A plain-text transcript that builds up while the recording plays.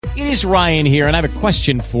It is Ryan here, and I have a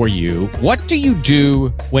question for you. What do you do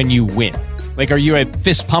when you win? Like, are you a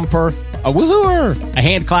fist pumper, a woohooer, a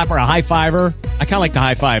hand clapper, a high fiver? I kind of like the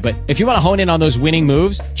high five, but if you want to hone in on those winning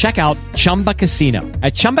moves, check out Chumba Casino.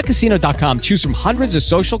 At ChumbaCasino.com, choose from hundreds of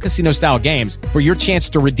social casino-style games for your chance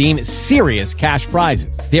to redeem serious cash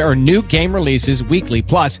prizes. There are new game releases weekly,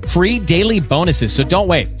 plus free daily bonuses. So don't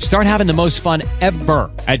wait. Start having the most fun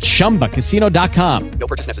ever at ChumbaCasino.com. No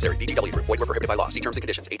purchase necessary. VGW Group. Void where prohibited by law. See terms and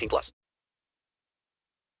conditions. 18+.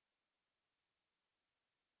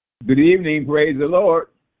 Good evening, praise the Lord.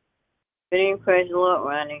 Good evening, praise the Lord,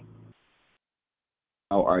 Ronnie.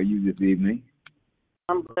 How are you this evening?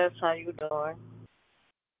 I'm blessed. How you doing?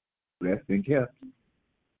 Blessed and kept.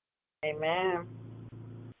 Amen.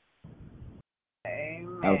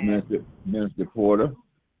 Amen. How's Minister Porter?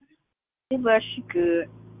 He bless you good.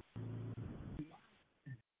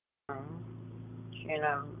 I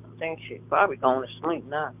think she's probably going to sleep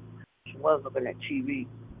now. She was looking at TV.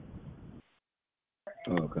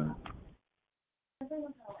 Okay.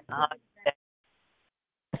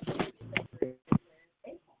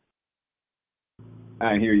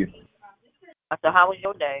 I hear you. So how was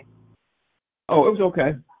your day? Oh, it was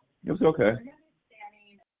okay. It was okay.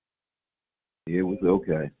 It was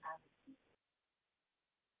okay.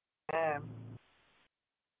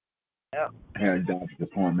 Yep. I had a doctor's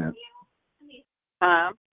appointment.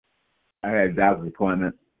 Huh? I had a doctor's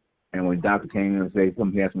appointment, and when the doctor came in and said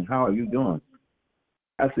something, he asked me, "How are you doing?"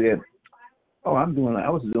 I said, "Oh, I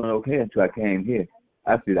was doing okay until I came here."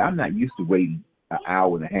 I said, "I'm not used to waiting an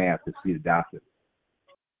hour and a half to see the doctor."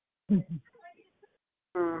 Mhm.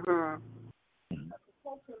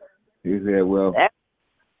 He said, "Well, I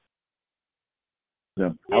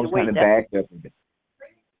was kind of backed up.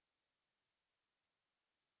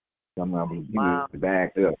 Somehow he was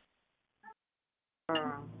backed up.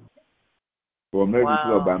 Well, maybe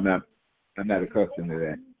slow, but I'm not accustomed to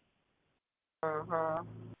that."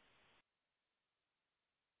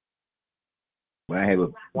 When I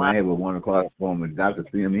have a 1 o'clock appointment, the doctor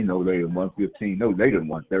see me no later than 1:15, no later than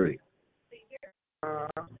 1:30.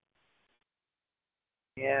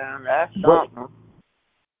 Yeah, that's something.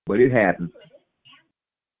 But it happens.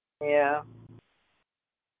 Yeah.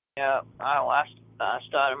 Yeah. I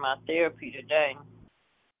started my therapy today.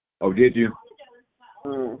 Oh, did you?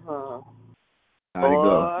 Mhm. How'd it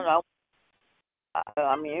go?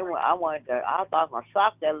 I mean, I wanted to. I thought I was gonna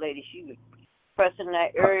shock that lady. She was pressing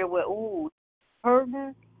that area where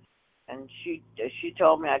hurting, and she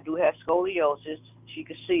told me I do have scoliosis. She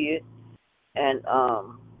could see it, and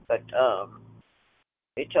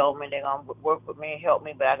they told me they're gonna work with me and help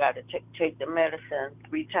me, but I got to take the medicine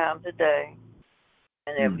 3 times a day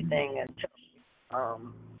and everything, and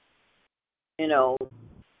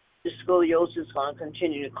the scoliosis is going to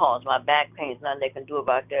continue to cause my back pain. There's nothing they can do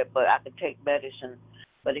about that, but I can take medicine.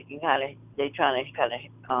 But it can they're trying to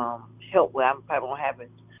help where I probably won't have as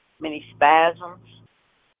many spasms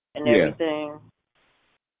and everything.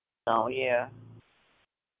 So, yeah.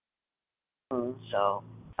 So,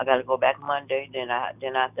 I got to go back Monday. Then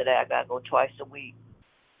after that, I got to go twice a week.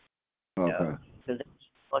 Okay. Because they're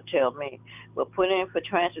going to tell me, "We'll put in for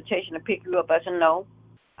transportation to pick you up." I said, "No,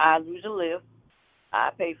 I lose a lift.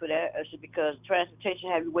 I pay for that." I said, "Because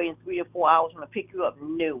transportation have you waiting 3 or 4 hours to pick you up."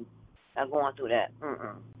 No, not going through that.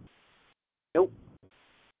 Nope.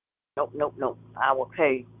 I will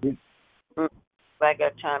pay. If I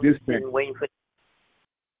got time waiting for.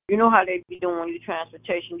 You know how they be doing when you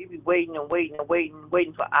transportation? You be waiting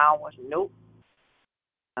for hours. Nope.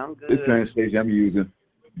 I'm good. This transportation I'm using,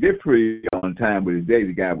 they're pretty on time, but today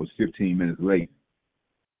the guy was 15 minutes late.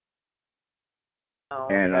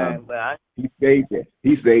 And he stayed there.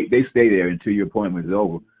 They stay there until your appointment is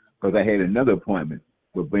over, because I had another appointment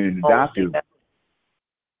with bringing the doctor. But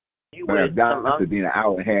the doctor being an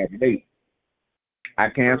hour and a half late, I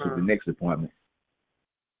canceled the next appointment.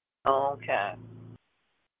 Okay.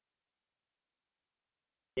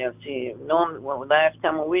 Yeah, see, normally, last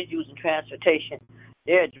time when we was using transportation,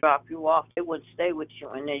 they'd drop you off. They wouldn't stay with you,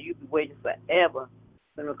 and then you'd be waiting forever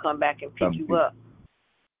for them to come back and pick you up.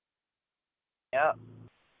 Yep.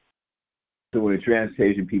 So when the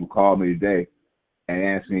transportation people called me today and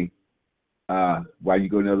asked me, "Why you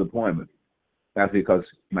go to another appointment?" I said, "Because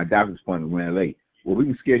my doctor's appointment ran late." "Well, we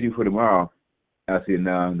can schedule for tomorrow." I said,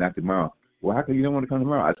 "No, not tomorrow." "Well, how come you don't want to come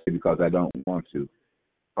tomorrow?" I said, "Because I don't want to.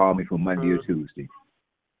 Call me for Monday or Tuesday."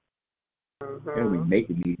 You're gonna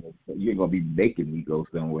be making me go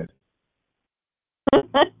somewhere.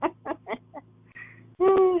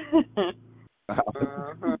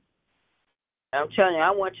 I'm telling you,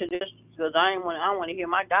 I went to this because I want to hear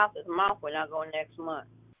my doctor's mouth when I go next month.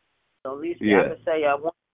 So at least I can say I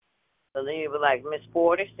want So they were like, Miss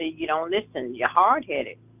Porter, see, you don't listen. You're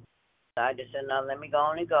hard-headed. So I just said, no, let me go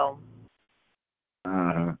on and go.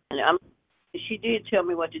 Uh-huh. And she did tell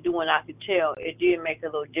me what to do, and I could tell it did make a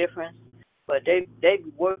little difference. But they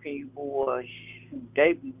be working you, boy.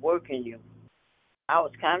 They be working you. I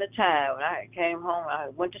was kind of tired when I came home. I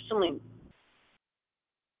went to sleep.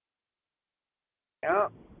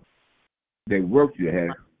 Yep. They worked you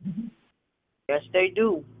ahead. Yes, they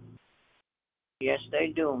do. Yes, they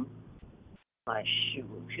do. Like, shoot.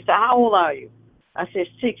 She said, how old are you? I said,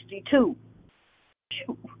 62.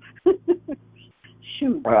 Shoot.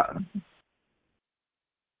 Shoot.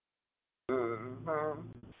 Mm-hmm.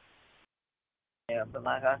 Yeah, but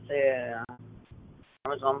like I said,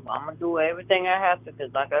 I'm going to do everything I have to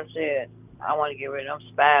because, like I said, I want to get rid of them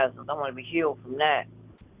spasms. I want to be healed from that.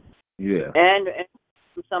 Yeah. And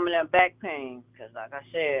some of that back pain because, like I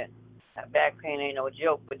said, that back pain ain't no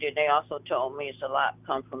joke. But then they also told me it's a lot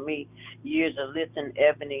come from me. Years of lifting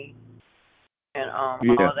ebony and all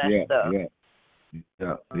that stuff.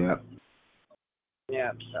 Yeah.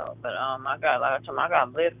 Yeah, so, but I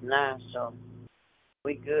got lift now, so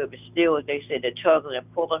we good. But still, they said they're tugging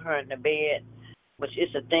and pulling her in the bed, which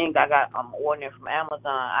is a thing I'm ordering from Amazon.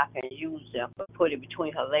 I can use them, but put it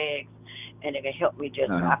between her legs, and it can help me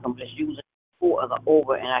I can just use it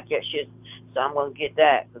over, and I get shit. So I'm gonna get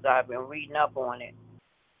that because I've been reading up on it.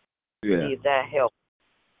 Yeah. See if that helps.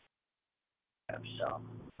 So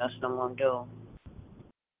that's what I'm gonna do.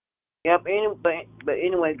 Yep. But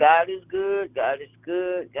anyway, God is good. God is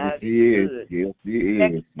good. God is good. Yes, He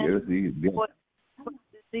is. Yes, He is. What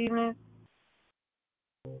this evening?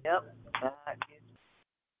 Yep. God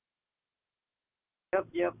is.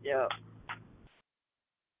 Yep.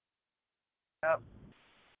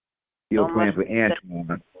 You're praying for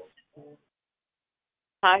Antoine.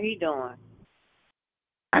 How he doing?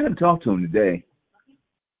 I didn't talk to him today.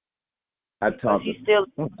 I talked. He's still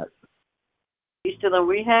in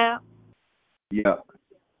rehab? Yeah.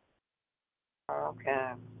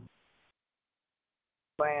 Okay.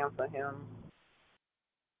 Praying for him.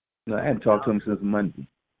 No, I hadn't talked to him since Monday.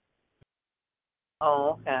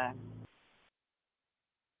 Oh, okay.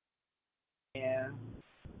 Yeah.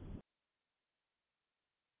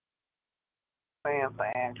 Praying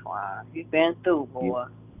for Antoine. He's been through, boy.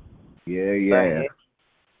 Yeah.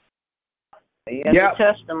 But he has a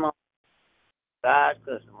testimony. God's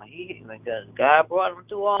testimony. Because God brought him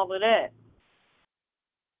through all of that.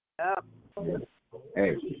 Yep.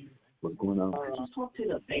 Hey, what's going on? Just talk to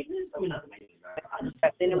the maintenance. I mean, not the maintenance guy.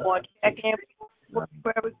 Got any more check-in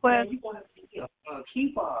prayer requests?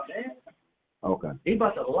 Key fob, man. Okay. They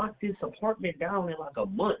about to lock this apartment down in like a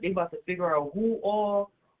month. They about to figure out who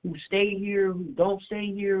stay here, who don't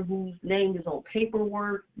stay here, whose name is on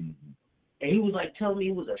paperwork. Mm-hmm. And he was like telling me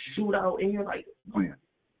it was a shootout in here. Like,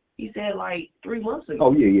 he said like 3 months ago.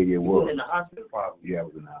 Oh, yeah. He was in the hospital probably. Yeah, I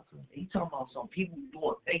was in the hospital. He talking about some people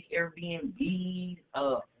doing fake Airbnb,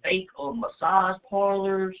 fake massage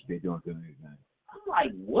parlors. They don't do anything. I'm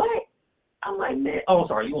like, what? I'm like, man. Oh,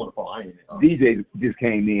 sorry, you on the phone. I didn't know. DJ just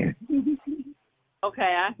came in. Okay,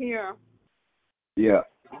 I hear. Yeah.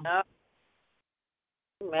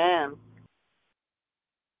 Man.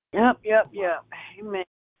 Yep. Amen.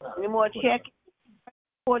 Any more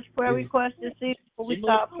check-in prayer requests this evening before we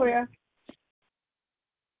start prayer?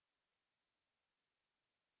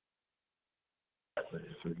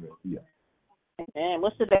 Yeah. And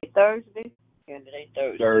what's today? Thursday? Yeah, today's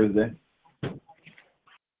Thursday. Thursday.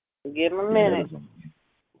 Give him a minute.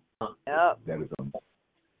 Yep. That is on.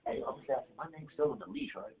 Hey, my name's still on the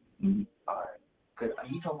leash, right? Mm-hmm. All right. Because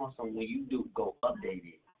he talking about something when you do go update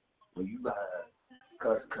it, when you got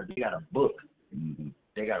because they got a book. Mm-hmm.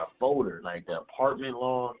 They got a folder, like the apartment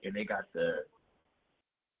law, and they got the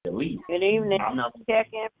lease. Good evening. I'm not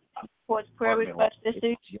check-in prayer requests this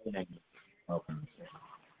evening. Okay.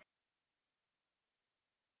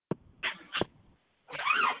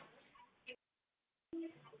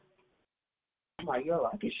 I'm like, yo,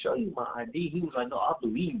 I can show you my ID. He was like, no, I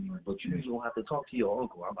believe you, but you just don't have to talk to your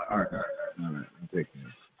uncle. I'm like, all right. I'm taking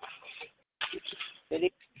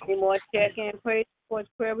it. Any more check-in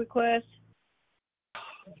prayer requests?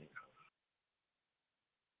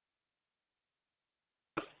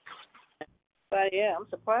 But yeah, I'm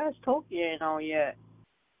surprised Tokyo ain't on yet.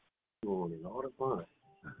 Doing all the fun.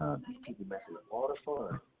 Uh-huh. These people messing up all the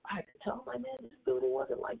fun. I had to tell him, like, man, this building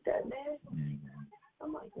wasn't like that, man. Mm-hmm.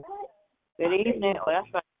 I'm like, what? Good evening. Oh, that's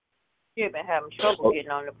right. You've been having trouble getting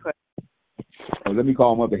on the prayer. Oh, let me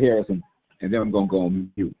call Mother Harrison, and then I'm going to go on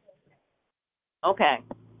mute. Okay.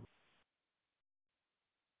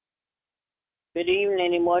 Good evening.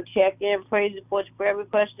 Any more check-in praise reports prayer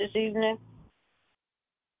requests this evening?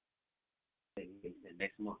 They said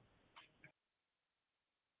next month.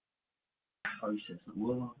 Oh, you said something.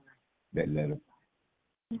 Well, That letter.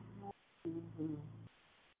 Mm-hmm.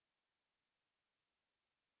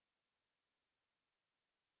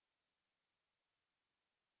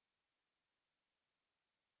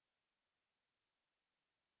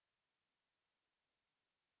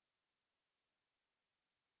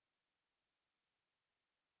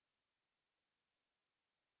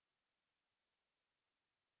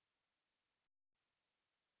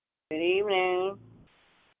 Good evening.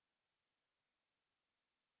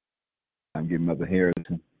 I'm getting Mother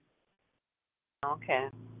Harrison. Okay.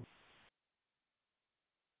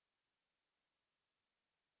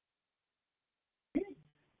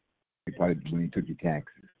 Probably when he took your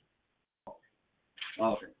taxes. okay.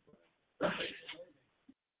 Oh,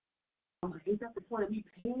 ain't that the point of me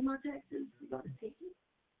paying my taxes? You gotta take it.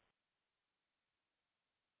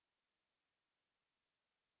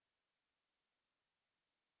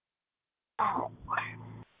 Oh.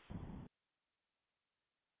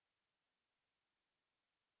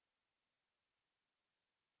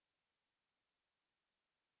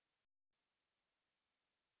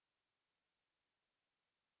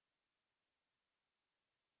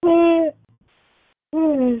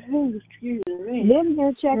 Excuse me.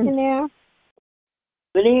 Lillian checking there.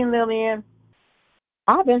 Good evening, Lillian.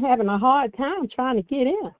 I've been having a hard time trying to get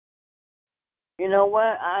in. You know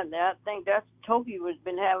what? I think that's Toki has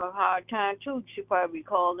been having a hard time too. She probably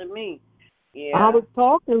calling me. Yeah. I was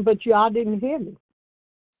talking, but y'all didn't hear me.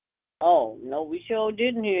 Oh no, we sure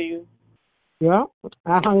didn't hear you. Yeah,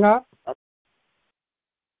 I hung up.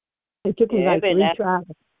 It took me like 3 tries.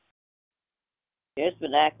 It's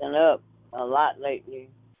been acting up a lot lately.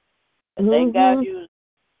 But thank God you was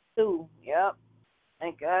through. Yep.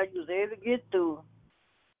 Thank God you was able to get through.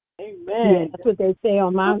 Amen. Yeah, that's what they say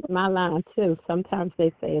on my line too. Sometimes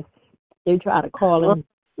they say they try to call in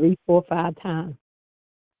 3, 4, 5 times.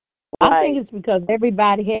 Right. I think it's because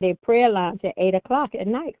everybody had their prayer lines at 8:00 at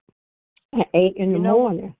night, at 8 in the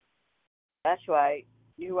morning. That's right.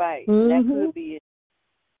 You're right. Mm-hmm. That could be it.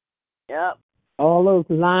 Yep. All those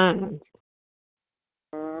lines.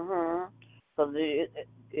 Mhm. Because it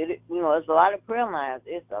you know, it's a lot of prayer lines.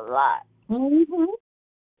 It's a lot. Mhm.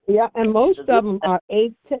 Yeah, and most of them are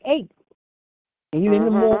 8 to 8. You in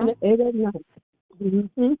the morning, 8 at night.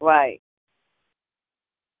 Mhm. Right.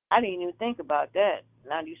 I didn't even think about that.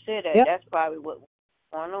 Now you said that, that's probably what's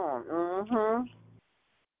going on. Mhm.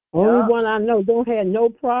 Only one I know don't have no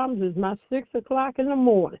problems is my 6 o'clock in the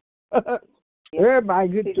morning. Everybody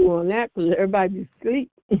get doing that because everybody be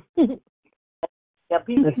asleep. Yeah,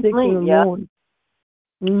 people At 6 sleep. in the morning.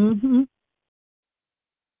 Mhm.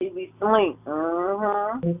 People be sleep.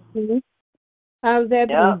 Mhm. How's that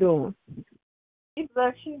been doing? She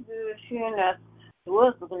good. She and that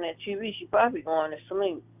was looking at TV. She probably going to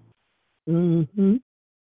sleep. Mhm.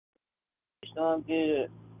 She's doing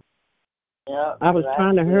good. Yeah. I was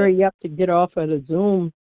trying to hurry up to get off of the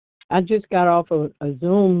Zoom. I just got off of a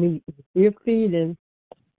Zoom meeting. We're feeding.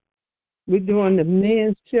 We're doing the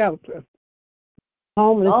men's shelter,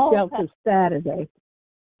 homeless shelter Saturday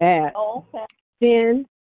at 10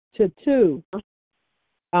 to 2.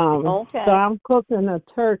 So I'm cooking a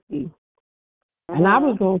turkey. And I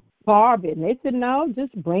was going to carve it. And they said, no,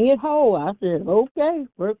 just bring it whole. I said, okay,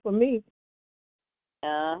 work for me.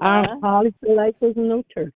 I hardly feel like cooking no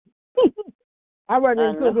turkey. I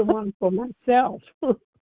rather cook one for myself.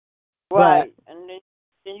 Right. And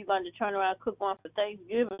then you're going to turn around and cook one for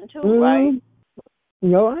Thanksgiving too, right?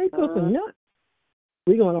 No, I ain't cooking nothing.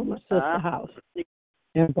 We're going to my sister's house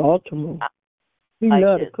in Baltimore. We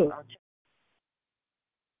love to cook.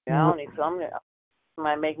 Yeah,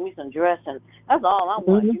 somebody make me some dressing. That's all I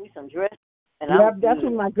want. Give me some dressing. And that's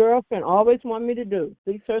what my girlfriend always wanted me to do.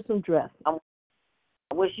 Fix her some dressing. I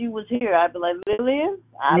wish you was here. I'd be like, Lillian,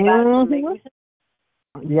 I got to make me some.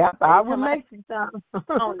 Yep, I would make you some. I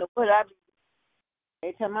don't know what I.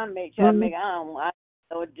 Every time I make, I know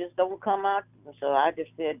it just don't come out. So I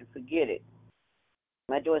just said to forget it.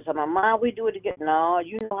 My daughter said, Mom, we do it again. No,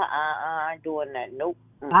 you know, I ain't doing that. Nope.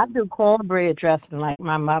 I do cornbread dressing like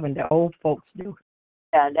my mom and the old folks do.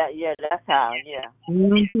 Yeah, that's how. Yeah.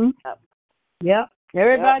 Mhm. Yep.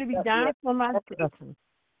 Everybody be down for my dressing.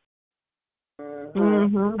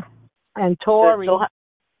 Mhm. And Tori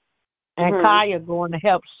and Kaya going to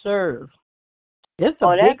help serve. It's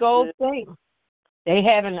a big old thing. They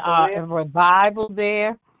having a revival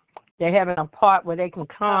there. They having a part where they can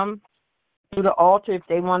come to the altar if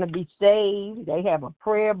they want to be saved. They have a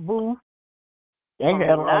prayer booth. They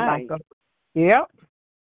have yep.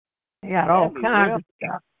 They got all kinds of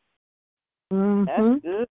stuff. That's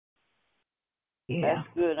good. Yeah. That's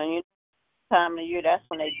good. And time of the year, that's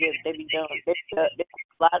when they be doing they do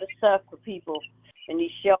a lot of stuff for people in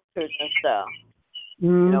these shelters and stuff.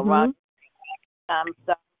 You know, around time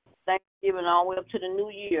stuff, Thanksgiving all the way up to the New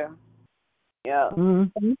Year. Yeah.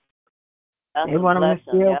 That's They a want them to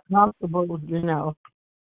blessing. feel Yeah. comfortable, you know,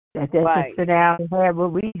 that they Right. can sit down and have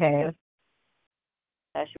what we have.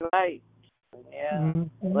 That's right. Yeah. Mm-hmm.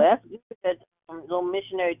 Well, that's good. That little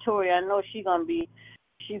missionary Tori, I know she probably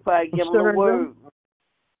give them Sure a word.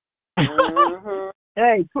 Mm-hmm.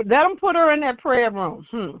 Hey, let them put her in that prayer room.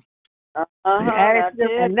 That's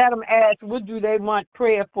it. And let them ask, what do they want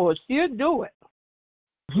prayer for? She'll do it.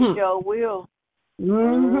 She sure will.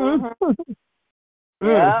 Yeah.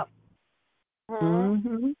 Yep.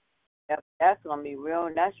 Yep. That's gonna be real.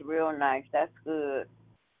 That's real nice. That's good.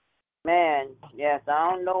 Man, yes. I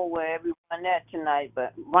don't know where everyone at tonight,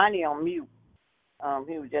 but Ronnie on mute.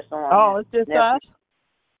 He was just on. Oh, it's just us.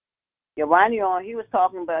 Yeah, Ronnie on. He was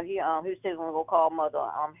talking about he said he was gonna go call Mother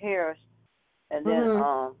Harris, and then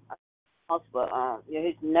yeah,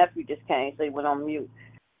 his nephew just came, so he went on mute.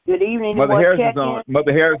 Good evening. Mother Harris is on.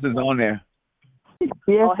 Mother Harris is on there. Yes,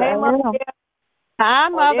 oh, hey, Mother Harris. Hi,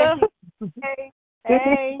 Mother. Hey.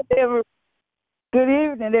 Hey. Good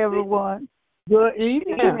evening, everyone. Good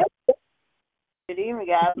evening. Good evening.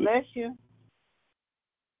 God bless you.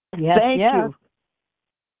 Yes, Thank you.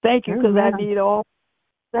 Thank you, because I need all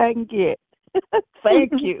I can get.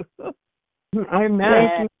 Thank you. Amen.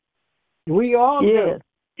 Thank you. We all do.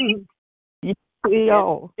 Yes, we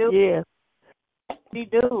all. Do. Yes. We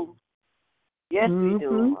do. Yes, we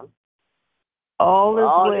do. All is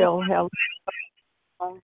well. Hell.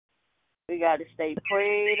 We got to stay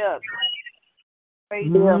prayed up.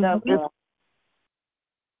 Prayed up.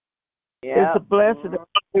 Yeah. It's a blessing to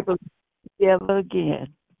be able to be together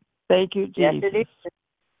again. Thank you, Jesus. Yes, it is.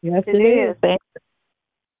 Yes, it is.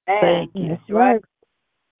 Thank you. That's right.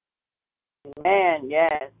 Man,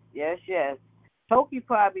 yes. Toki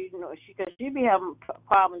probably, because she be having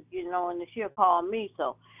problems getting on, and she'll call me.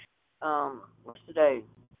 So, what's today?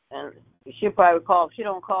 And she'll probably call. If she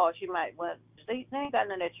don't call, she might. Well, they ain't got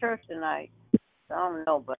none at church tonight. So I don't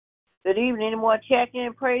know. But good evening. Any more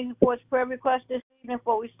check-in, praise reports, prayer requests this evening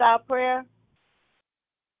before we start prayer?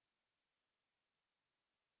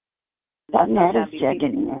 Lynnetta's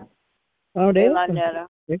checking in. Oh, there's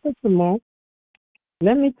some more.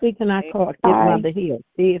 Let me see, can I call get Mother Hill,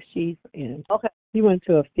 see if she's in. Okay. She went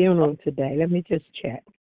to a funeral today. Let me just check.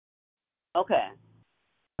 Okay.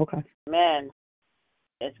 Man,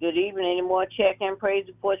 it's good evening. Any more check-in, praise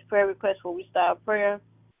reports, prayer requests before we start prayer?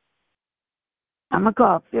 I'm going to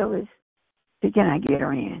call Phyllis. See, can I get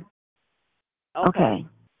her in? Okay.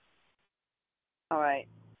 All right.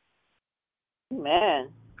 Amen.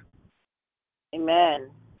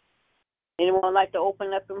 Anyone like to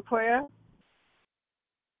open up in prayer?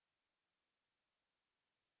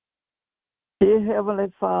 Dear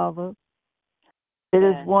Heavenly Father, it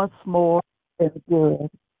is once more and good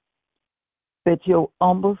that your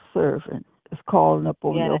humble servant is calling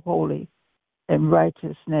upon your holy and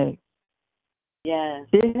righteous name. Yes.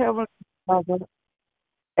 Dear Heavenly Father,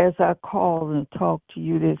 as I call and talk to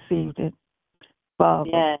you this evening,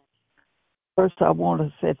 Father, first I want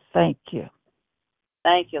to say thank you.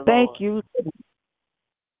 Thank you, Lord. Thank you.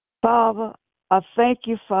 Father, I thank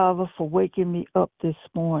you, Father, for waking me up this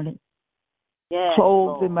morning. Yes,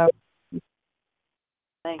 clothed in my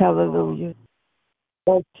hallelujah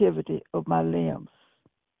activity of my limbs.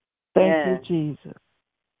 Thank you, Jesus.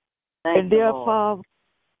 Thank dear you, Lord. Father,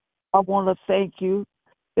 I want to thank you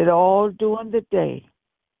that all during the day,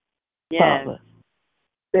 Father,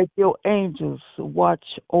 that your angels watch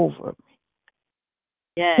over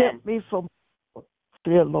me. Kept me from,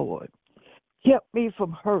 dear Lord, kept me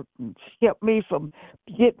from hurting, kept me from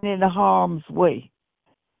getting in harm's way.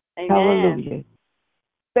 Amen. Hallelujah.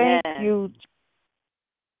 Thank you.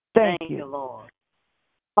 Thank you, Lord.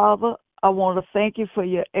 Father, I want to thank you for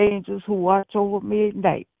your angels who watch over me at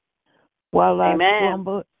night while I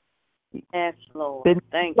slumber. Yes, Lord.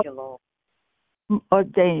 Thank you, Lord. A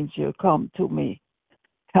danger come to me.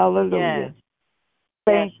 Hallelujah.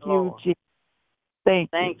 Thank you, Jesus.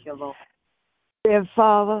 Thank you, Lord. And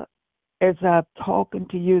Father, as I'm talking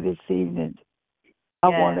to you this evening, I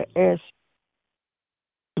want to ask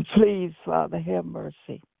you, please, Father, have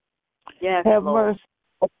mercy. Yes, have Lord.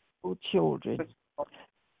 mercy on children.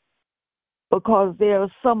 Because there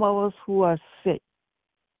are some of us who are sick.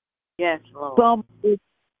 Yes, Lord.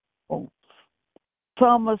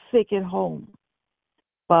 Some are sick at home,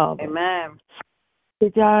 Father. Amen. They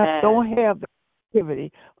don't have the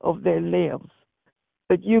activity of their limbs,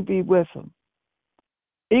 but you be with them.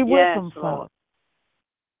 Be with them, Father.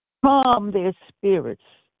 Calm their spirits.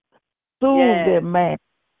 Soothe their mind,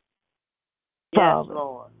 Yes, Father.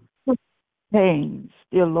 Lord. Pains,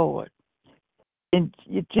 dear Lord. In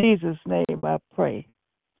Jesus' name I pray.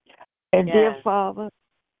 And dear Yes. Father,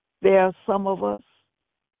 there are some of us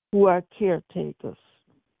who are caretakers.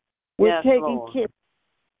 We're Yes, taking Lord. care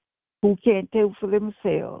who can't do for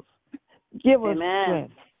themselves. Give us Amen.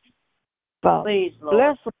 strength, Father. Please, Lord.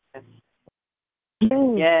 Bless us.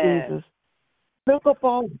 Please, Yes. Jesus. Look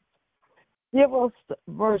upon us. Give us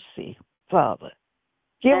mercy, Father.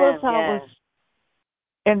 Give us our, Yes.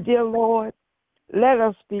 and dear Lord, let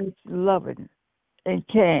us be loving and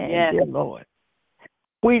kind, Yes. dear Lord.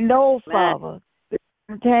 We know, Amen. Father, that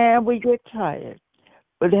sometimes we get tired,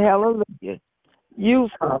 but hallelujah, you,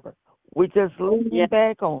 Father, we just lean Yes.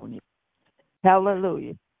 back on you.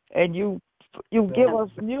 Hallelujah. And you give us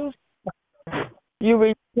new, you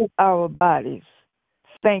repeat our bodies.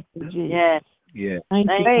 Thank you, Jesus. Yes. Yeah. Thank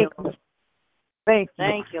you. Lord. Thank you.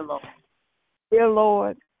 Thank you, Lord. Dear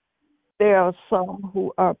Lord, there are some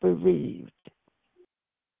who are bereaved.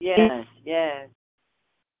 Yes. Yes.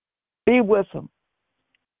 Be with them.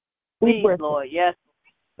 Be Please, with Lord. Yes.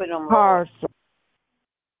 Put them, Lord. Hearts,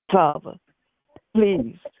 Father.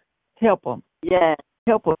 Please help them. Yes.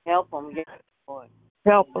 Help them. Help them. Yes, Lord.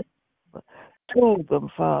 Help them. Soothe them,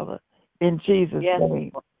 Father, in Jesus' Yes,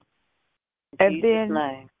 name. Lord. In And Jesus' then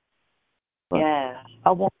name. Yes.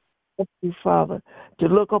 I want you, Father, to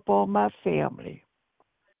look upon my family,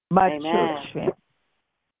 my Amen. church family,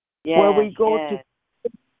 Yes. where we go yes.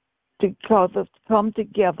 to come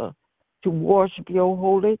together to worship your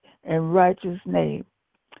holy and righteous name,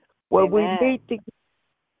 where Amen. we meet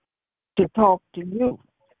to talk to you,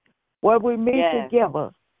 where we meet Yes.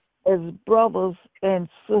 together as brothers and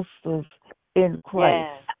sisters in Christ.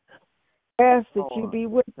 Yes. Ask that you be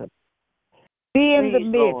with us. Be in the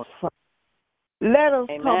Please, midst. Lord. Father. Let us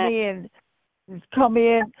Amen. come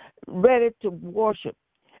in ready to worship.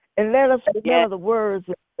 And let us remember Yes. the words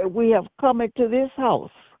that we have come into this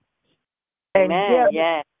house and Amen. gathered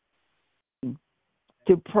Yes.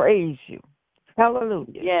 to praise you.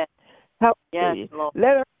 Hallelujah. Yes. Hallelujah. Yes, Lord.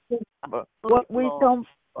 Let us remember what we Lord. come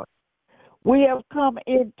for. We have come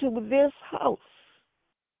into this house,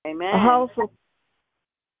 Amen. a house of,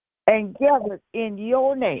 and gathered in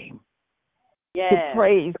your name Yes. to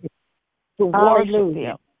praise you, to worship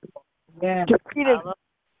him, Yeah. to be the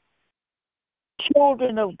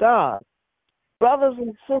children of God, brothers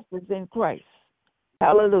and sisters in Christ.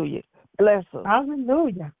 Hallelujah. Bless us.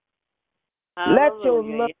 Hallelujah. Let your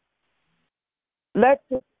Hallelujah. love,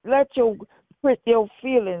 let your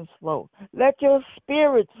feelings flow. Let your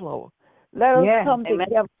spirit flow. Let us Yes. come Amen.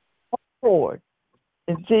 together forward.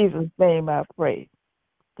 In Jesus' name I pray,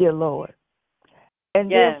 dear Lord. And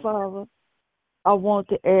dear Yes. Father, I want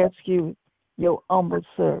to ask you, your humble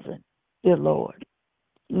servant, dear Lord,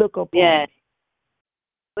 look upon Yes. me.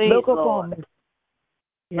 Please, Look upon Lord. me,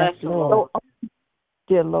 Bless the Lord.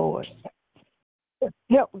 dear Lord.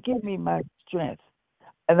 Help give me my strength.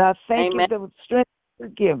 And I thank Amen. you for the strength you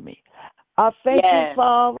give me. I thank you, Yes.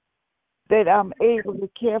 Father, that I'm able to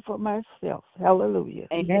care for myself. Hallelujah.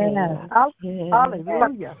 Amen.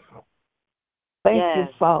 Hallelujah. Thank Yes. you,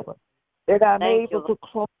 Father, that I'm Thank able you, to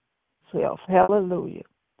clothe myself. Hallelujah.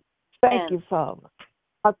 Thank Amen. you, Father.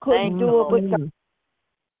 I couldn't Thank you, do it Lord. without.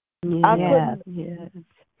 I couldn't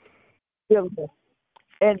do it.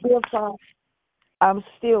 And dear Father, I'm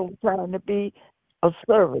still trying to be a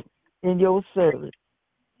servant in your service.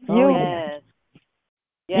 Yes.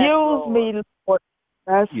 Yes, Use Lord. me, Lord,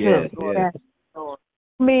 my Yes. servant. Lord. Yes. Lord.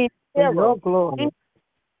 Me, For your glory.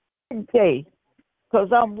 day,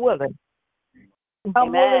 because I'm willing. I'm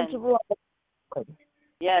Amen. willing to run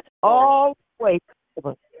Yes, Lord. all the way.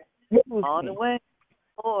 Use All me. the way,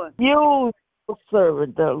 Lord. Use the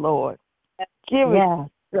servant, the Lord. Give me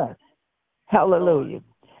strength. Hallelujah.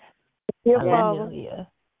 Dear Father,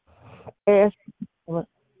 ask you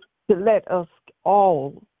to let us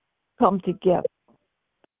all come together.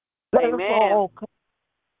 Let us Amen. all come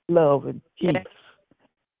in love and peace.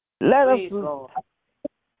 Let Please, us Lord.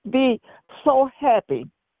 be so happy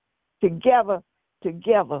together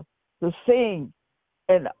to sing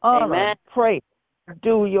and honor, Amen. pray,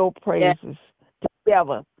 do your praises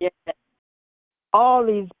together. Yes. All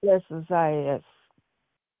these blessings I ask.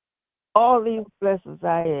 All these blessings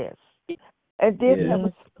I ask. And then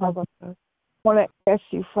Yes. Father, I want to ask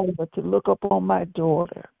you, Father, to look upon my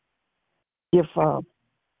daughter, your Father,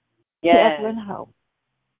 Yes. Catherine House.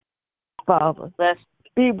 Father, Bless.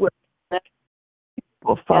 be with her,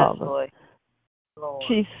 Father. Yes, Lord. Lord.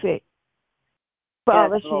 She's sick.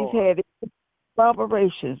 Father, Yes, Lord. she's had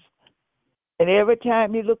operations. And every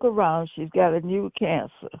time you look around, she's got a new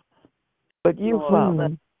cancer. But you, Lord.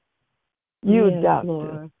 Father, You, Yes, doctor.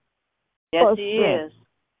 Lord. Yes, For he strength. is.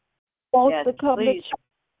 Wants Yes, to come to please. church.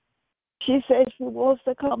 She says she wants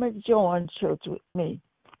to come and join church with me.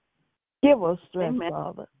 Give her strength, Amen.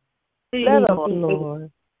 Father. Please, Let her Lord. be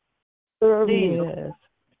Lord. serve Please. Yes.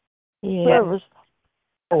 Yes. service,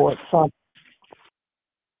 Lord, Father.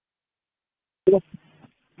 Give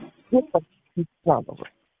her peace, Father.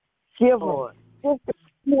 Give her, Lord. just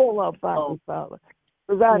heal her body, Father.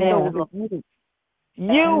 Because I know Yes. that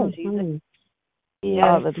you, Mhm. Yes,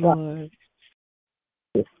 Father God, Lord.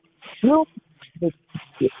 you,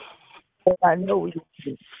 and I know you.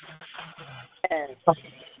 Yes.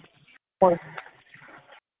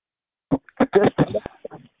 Just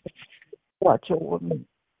watch over me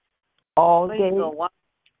all Please, day, Lord.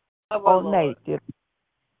 all night,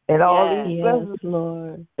 and all these Yes, blessings.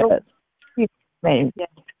 Lord. Yes. In Jesus' name. Yes.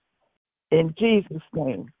 In Jesus'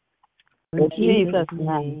 name. In Jesus'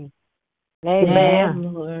 name. Amen.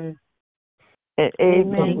 Yes, Lord. And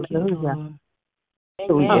amen. Thank you, Lord.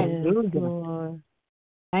 Amen. Yes, Lord.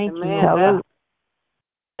 Thank you, Amen. Lord.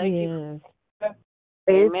 Thank you. Yes.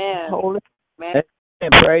 Amen. Holy. Amen.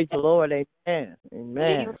 And praise the Lord. Amen.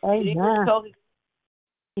 Amen. Amen.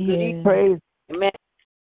 Yes. Praise. Amen.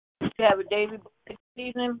 You have a daily this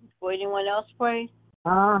evening before anyone else pray?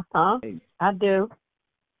 Uh-huh. I do.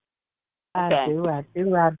 I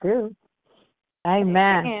do.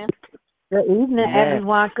 Amen. Good evening,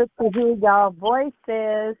 everyone. Good to hear y'all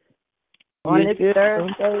voices on this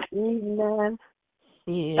Thursday evening.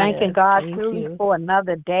 Yes. Thanking God Thank truly you. for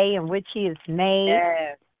another day in which He has made.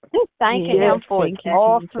 Yes. Thanking Yes, Him for His thank you,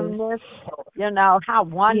 awesomeness. You know, how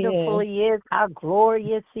wonderful He is, how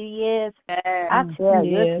glorious He is. I tell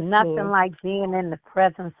you, it's nothing Lord. like being in the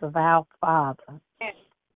presence of our Father.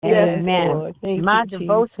 Yes, Amen. Lord. Thank My you,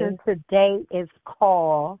 devotion Jesus. today is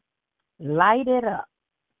called Light It Up.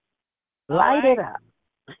 Light it up.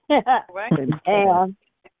 Right. And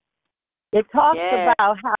it talks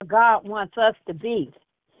about how God wants us to be.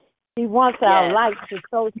 He wants our light to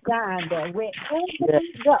so shine that wherever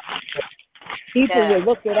we go, people will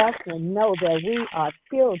look at us and know that we are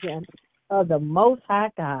children of the Most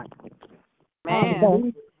High God.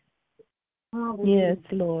 Man. Yes,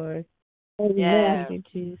 Lord. Amen. Thank you,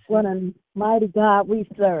 Jesus. What a mighty God we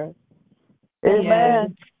serve.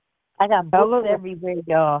 Amen. I got books everywhere,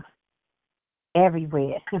 y'all.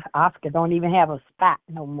 Everywhere. Oscar don't even have a spot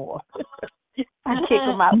no more. I kick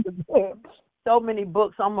him out the bed. So many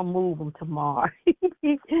books, I'm going to move them tomorrow.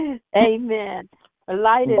 Amen.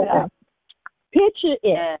 Light it up. Picture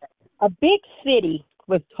it. A big city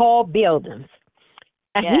with tall buildings.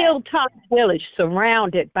 A hilltop village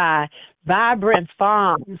surrounded by vibrant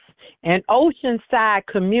farms. An oceanside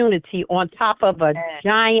community on top of a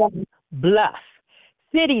giant bluff.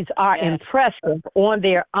 Cities are impressive on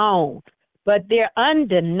their own, but they're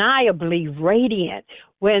undeniably radiant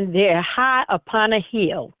when they're high upon a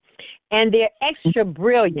hill, and they're extra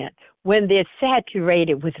brilliant when they're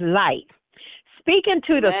saturated with light. Speaking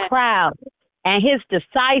to the crowd and his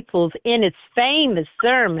disciples in his famous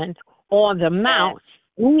sermon on the Mount,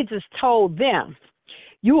 Jesus told them,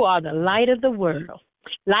 "You are the light of the world,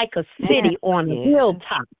 like a city on a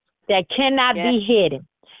hilltop that cannot be hidden."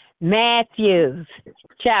 Matthew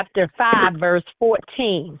chapter 5, verse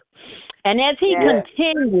 14. And as he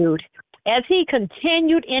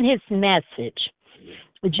continued in his message,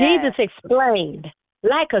 Jesus explained,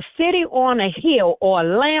 like a city on a hill or a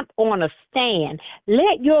lamp on a stand,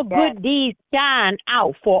 let your good deeds shine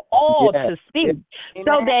out for all to see,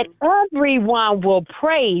 so that everyone will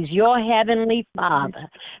praise your heavenly Father.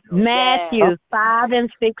 Matthew 5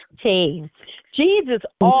 and 16. Jesus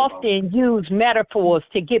often used metaphors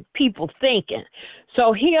to get people thinking.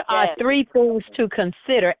 So here are three things to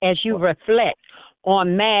consider as you reflect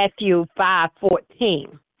on Matthew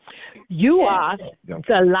 5:14. You are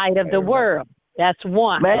the light of the world. That's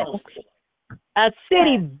one. A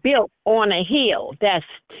city built on a hill. That's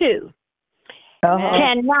two.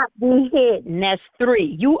 Cannot be hidden. That's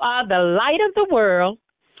three. You are the light of the world.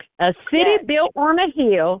 A city built on a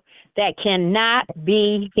hill that cannot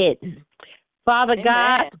be hidden. Father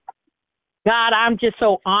God, I'm just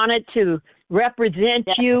so honored to represent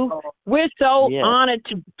you. We're so honored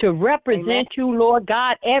to represent you, Lord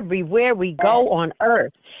God, everywhere we go on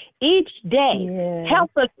earth. Each day,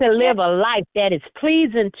 help us to live a life that is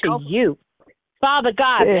pleasing to you. Father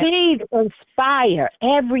God, please inspire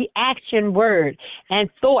every action, word,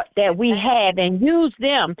 and thought that we have and use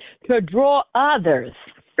them to draw others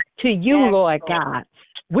to you, Lord God.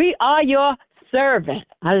 We are your servant.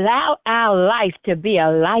 Allow our life to be a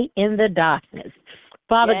light in the darkness.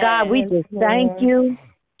 Father God, we just thank you.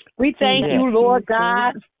 We thank you, Lord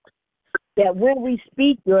God, that when we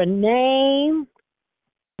speak your name,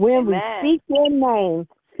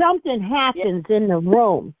 something happens in the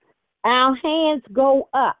room. Our hands go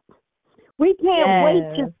up. We can't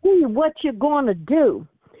wait to see what you're going to do.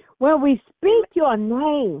 When we speak your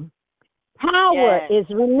name, power is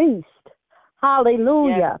released.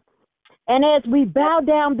 Hallelujah. And as we bow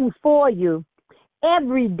down before you,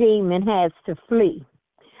 every demon has to flee.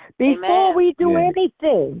 Before we do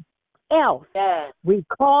anything else, we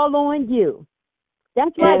call on you.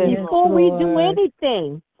 That's right. Before we do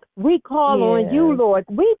anything, we call on you, Lord.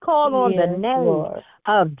 We call on the name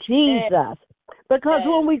of Jesus. Because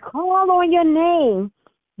when we call on your name,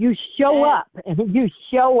 you show up and you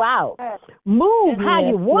show out. Move how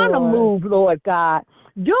you want to move, Lord God.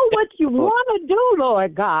 Do what you want to do,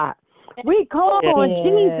 Lord God. We call on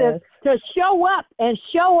Jesus to show up and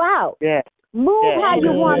show out. Move how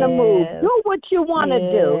you want to move. Do what you want to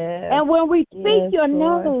do. And when we speak your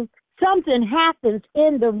name, something happens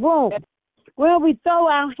in the room. When we throw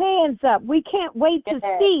our hands up, we can't wait to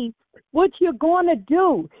see what you're going to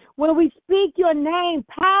do. When we speak your name,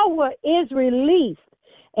 power is released.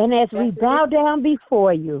 And as we bow down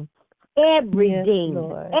before you, every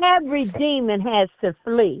demon has to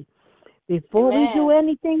flee. Before we do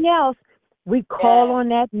anything else, we call on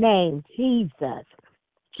that name, Jesus.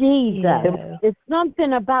 It's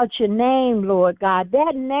something about your name, Lord God.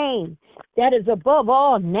 That name that is above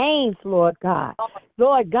all names, Lord God.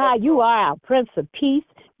 Lord God, you are our Prince of Peace.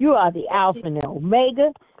 You are the Alpha and the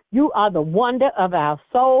Omega. You are the wonder of our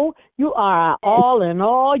soul. You are our all in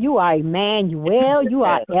all. You are Emmanuel. You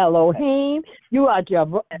are Elohim. You are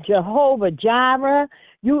Jehovah Jireh.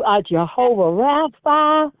 You are Jehovah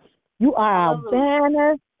Rapha. You are our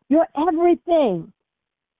banner. You're everything.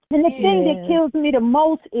 And the thing that kills me the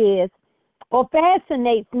most is, or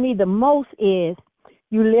fascinates me the most is,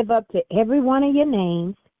 you live up to every one of your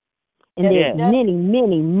names. And there's many,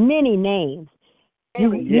 many, many names. You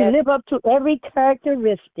live up to every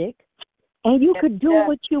characteristic, and you could do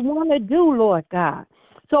what you want to do, Lord God.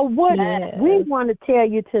 So what we want to tell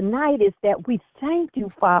you tonight is that we thank you,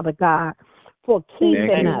 Father God, for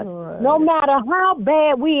keeping us. No matter how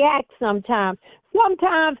bad we act sometimes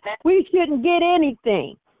we shouldn't get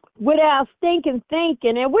anything without stinking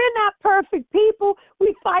thinking. And we're not perfect people.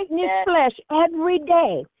 We fight in this flesh every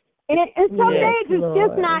day. And some days it's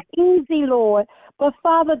just not easy, Lord. But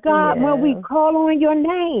Father God, when we call on your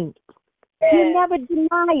name, you never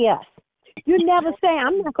deny us. You never say,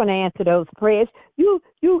 I'm not going to answer those prayers. You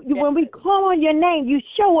when we call on your name, you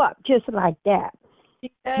show up just like that.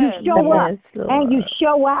 You show up and you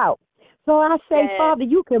show out. So I say, Father,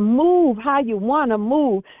 you can move how you want to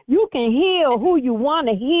move. You can heal who you want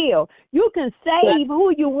to heal. You can save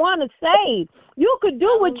who you want to save. You could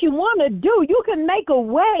do what you want to do. You can make a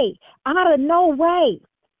way out of no way.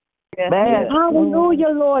 Hallelujah,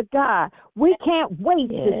 Lord God. We can't wait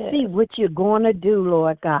to see what you're going to do,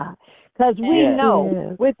 Lord God. Because we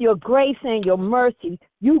know with your grace and your mercy,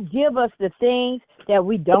 you give us the things that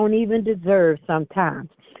we don't even deserve sometimes.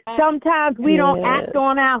 Sometimes we don't act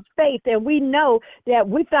on our faith, and we know that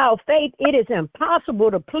without faith, it is impossible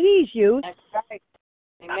to please you. That's right.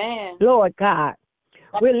 Amen. Lord God,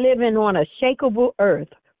 we're living on a shakeable earth,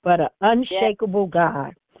 but an unshakable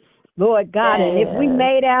God. Lord God, and if we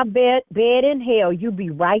made our bed in hell, you be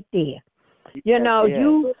right there. You know,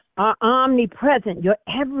 you are omnipresent. You're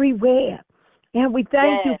everywhere. And we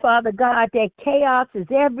thank you, Father God, that chaos is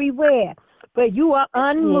everywhere. But you are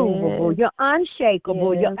unmovable. You're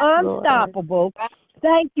unshakable. You're unstoppable. Lord.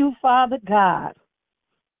 Thank you, Father God.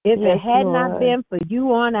 If it had not been for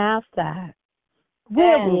you on our side,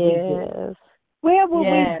 where would we be? Where would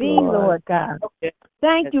we be, Lord God?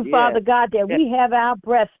 Thank you, Father God, that we have our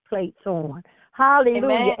breastplates on.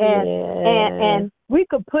 Hallelujah. And we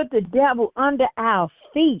could put the devil under our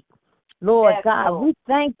feet. Lord God, we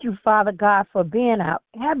thank you, Father God, for being our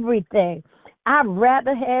everything. I'd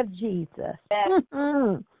rather have Jesus.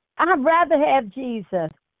 I'd rather have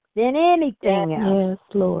Jesus than anything else. Yes,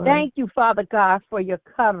 Lord. Thank you, Father God, for your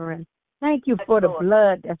covering. Thank you for the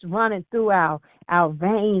blood that's running through our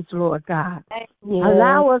veins, Lord God.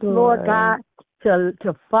 Allow us, Lord God,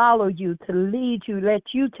 to follow you, to lead you. Let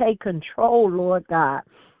you take control, Lord God.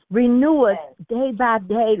 Renew us day by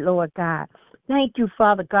day, Lord God. Thank you,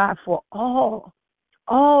 Father God, for all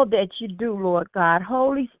that you do, Lord God.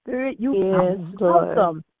 Holy Spirit, you are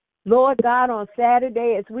welcome. Lord God, on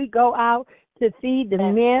Saturday as we go out to feed the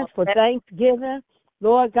men for Thanksgiving,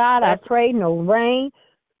 Lord God, I pray no rain.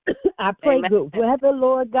 I pray good weather,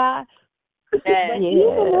 Lord God. But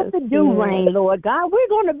even if it do rain, Lord God, we're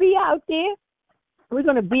going to be out there. We're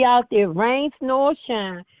going to be out there, rain, snow, or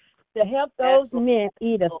shine. to help those men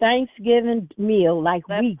eat a Thanksgiving meal like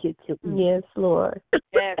we get to eat. Yes, Lord.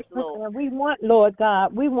 Yes, Lord. And we want, Lord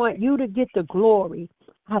God, we want you to get the glory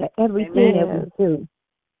out of everything that we do.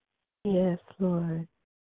 Yes, Lord.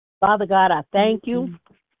 Father God, I thank you.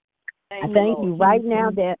 I thank you right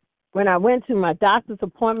now that when I went to my doctor's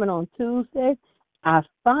appointment on Tuesday, I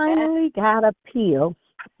finally got a pill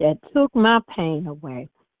that took my pain away.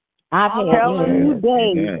 I've had 2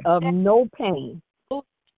 days of no pain.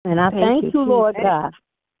 And I thank you, Lord God.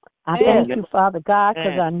 I thank you, Father God,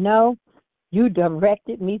 because I know you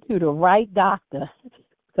directed me to the right doctor.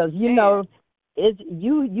 Because, you know, it's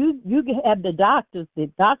you have the doctors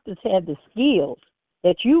have the skills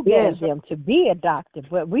that you gave them to be a doctor.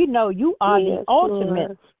 But we know you are the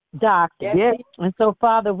ultimate doctor. Yes. And so,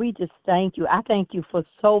 Father, we just thank you. I thank you for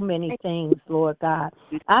so many things, Lord God.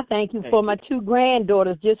 I thank you for my 2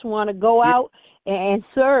 granddaughters just want to go out and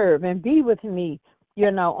serve and be with me,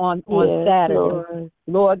 you know, on Saturday.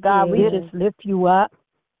 Lord God, we just lift you up.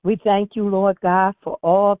 We thank you, Lord God, for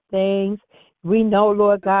all things. We know,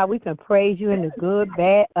 Lord God, we can praise you in the good,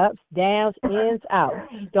 bad, ups, downs, ins, out.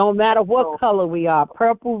 Don't matter what color we are,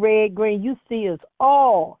 purple, red, green, you see us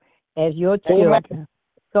all as your children.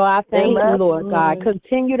 So I thank you, Lord God.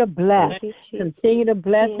 Continue to bless. Continue to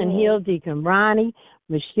bless and heal Deacon Ronnie,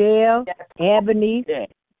 Michelle, Ebony,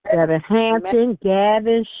 Reverend Hampton,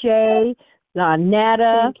 Gavin, Shay,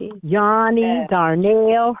 Lonetta, Yanni,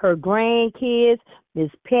 Darnell, her grandkids,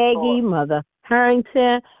 Miss Peggy, Mother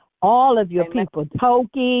Harrington, all of your people,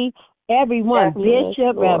 Toki, everyone,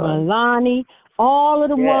 Bishop, Reverend Lonnie, all of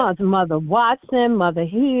the ones, Mother Watson, Mother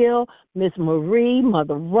Hill, Miss Marie,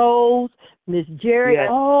 Mother Rose, Miss Jerry,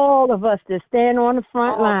 all of us that stand on the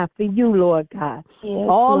front line for you, Lord God.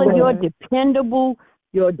 All of your dependable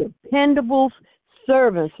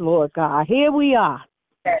servants, Lord God. Here we are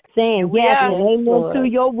saying yes and amen to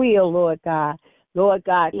your will, Lord God. Lord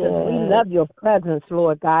God, because we love your presence,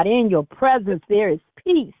 Lord God. In your presence there is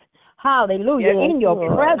peace. Hallelujah. In your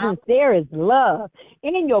presence there is love.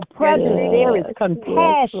 In your presence there is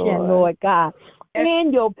compassion, Lord God. In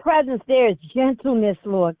your presence there is gentleness,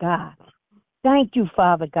 Lord God. Thank you,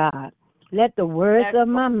 Father God. Let the words of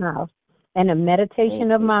my mouth and the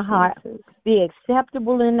meditation of my heart be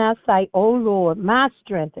acceptable in thy sight, O Lord, my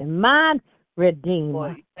strength and my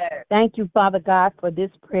Redeemer. Thank you, Father God, for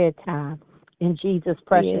this prayer time. In Jesus'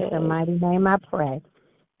 precious and mighty name I pray.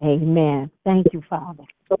 Amen. Thank you, Father.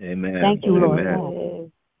 Amen. Thank you, Lord.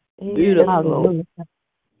 Amen. Beautiful. Hallelujah.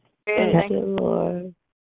 Thank you, Lord.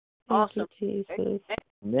 Awesome. Thank you, Jesus.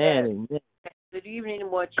 Amen. Good evening. Any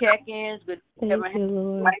more check-ins? Thank you,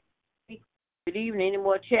 Lord. Good evening. Any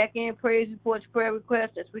more check-in, praise reports, prayer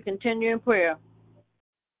requests as we continue in prayer?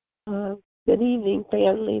 Good evening,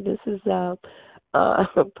 family. This is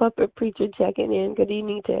Puppet Preacher checking in. Good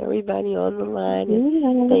evening to everybody on the line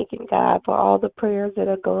and thanking God for all the prayers that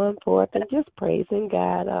are going forth and just praising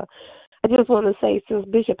God. I just want to say, since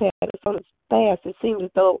Bishop had us on his fast, it seemed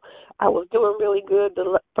as though I was doing really good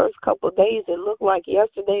the first couple of days. It looked like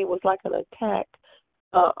yesterday was like an attack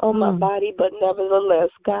on my body, but nevertheless,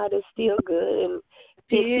 God is still good and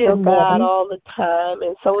He's still God all the time.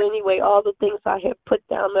 And so anyway, all the things I had put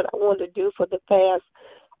down that I wanted to do for the fast,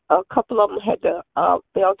 a couple of them had to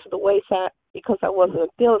fell to the wayside because I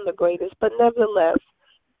wasn't feeling the greatest. But nevertheless,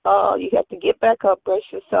 you have to get back up, brush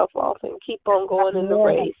yourself off, and keep on going in the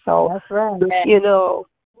race. So, that's right. you know,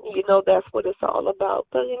 that's what it's all about.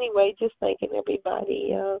 But anyway, just thanking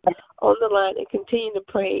everybody on the line and continue to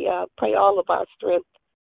pray all of our strength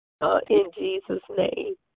in Jesus'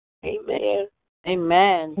 name. Amen.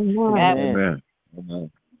 Amen. Amen.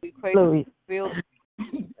 Amen. We pray for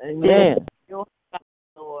Amen.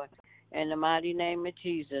 Lord, in the mighty name of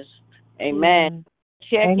Jesus. Amen.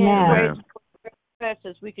 Check in, praise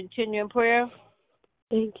as we continue in prayer.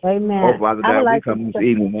 Thank you. Amen. Oh, Father God, we come this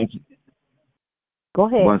evening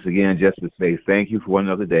once again just to say thank you for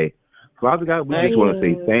another day. Father God, we just want to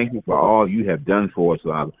say thank you for all you have done for us,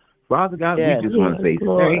 Father. Father God, we just want to say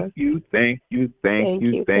thank you.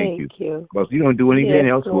 Because you don't do anything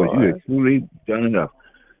else for us. You have truly done enough.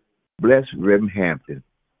 Bless Reverend Hampton.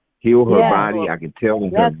 Heal her body. I can tell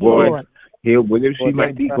in her voice. Heal whatever she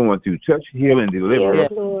might be going through. Touch, heal, and deliver her.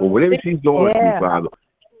 But whatever she's going through, Father.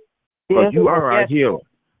 Because you are our healer.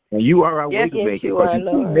 And you are our way maker. Because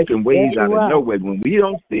you keep making ways out of no way. When we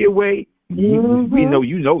don't see a way, we know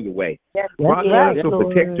you know the way. Father God, so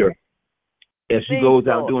protect her as she goes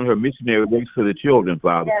out doing her missionary work for the children,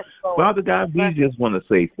 Father. Father God, we just want to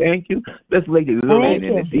say thank you. Let's Lady Lillian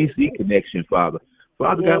in the D.C. connection, Father.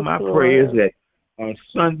 Father God, my prayer is that on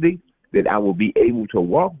Sunday, that I will be able to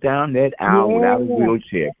walk down that aisle without a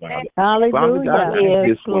wheelchair, Father. Hallelujah. Father God, I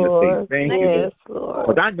just want to say thank you. Yes, Lord.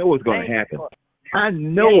 Because I know it's going to happen. I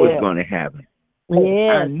know it's going to happen.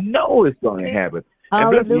 I know it's going to happen.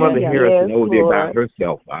 And bless Mother Harrison over there by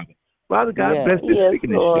herself, Father. Father God, bless this sick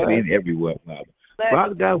and shut in everywhere, Father.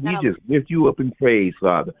 Father God, we just lift you up in praise,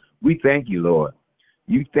 Father. We thank you, Lord.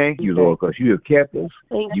 You thank you, Lord, because you have kept us.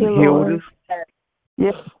 You healed us.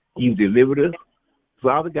 Yes. You delivered us.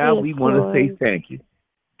 Father God, we want to say thank you.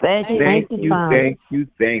 Thank you. Thank you.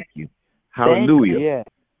 Thank you. Hallelujah.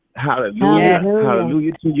 Hallelujah.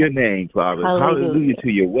 Hallelujah to your name, Father. Hallelujah to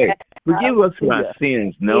your way. Forgive us for our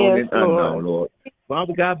sins, known and unknown, Lord.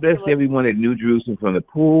 Father God, bless everyone at New Jerusalem from the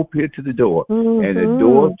pulpit to the door and the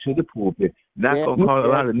door to the pulpit. Not going to call a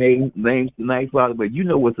lot of names tonight, Father, but you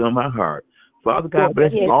know what's on my heart. Father God,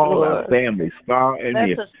 bless all our families, far and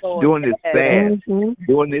near. During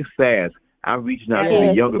this fast, I'm reaching out to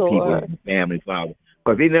the younger people in the family, Father,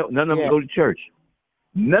 because none of them go to church.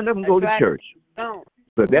 None of them go to church. So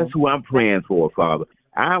that's who I'm praying for, Father.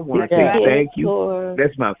 I want to say thank you.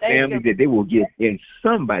 That's my family, that they will get in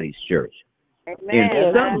somebody's church.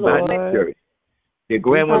 In somebody's church. Their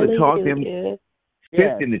grandmother taught them,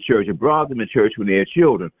 sent in the church, and brought them to church when they were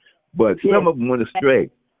children. But some of them went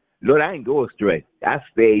astray. Lord, I didn't go astray. I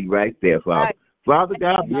stayed right there, Father. Father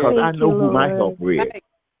God, because I know who my helper is.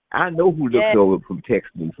 I know who looks over and protects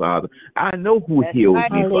me, Father. I know who heals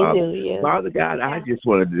me, Father. Father God, I just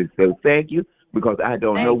wanted to say thank you, because I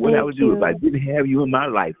don't know what I would do if I didn't have you in my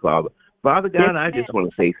life, Father. Father God, I just want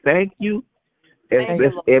to say thank you. And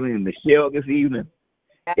bless Evan and Michelle this evening.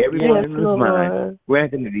 Everyone in this mind,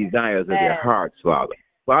 granting the desires of their hearts, Father.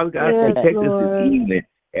 Father God, protect us this evening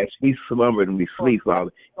as we slumber and we sleep,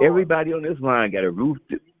 Father. Everybody on this line got a roof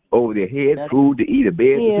over their head, food to eat, a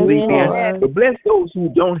bed to sleep in. But bless those who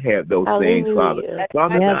don't have those things, Father.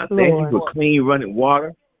 Father God, thank you for clean running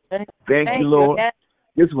water. Thank you, Lord.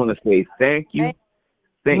 Just want to say thank you.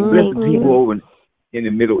 Bless the people over in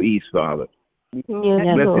the Middle East, Father. Bless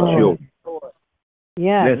the children.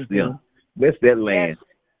 Bless them. Bless that land.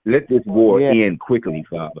 Let this war end quickly,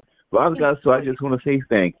 Father. Father God, so I just want to say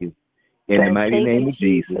thank you. In the mighty name of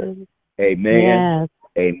Jesus. Amen.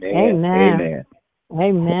 Amen.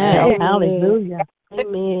 Amen. Hallelujah.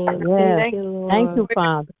 Amen. Yes. Thank you,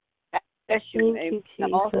 Father. Thank you,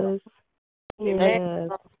 Jesus.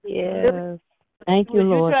 Yes. Thank you,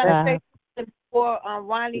 Lord God. Before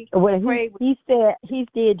Ronnie he said he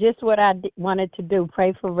did just what I wanted to do.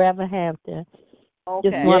 Pray for Reverend Hampton.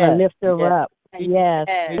 Just want to lift her up. Yes.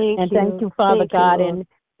 And thank you, Father God.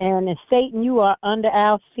 And Satan, you are under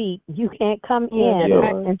our feet. You can't come in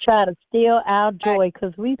and try to steal our joy,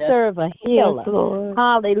 because we serve a healer.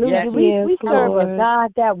 Hallelujah. We serve a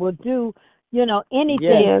God that will do,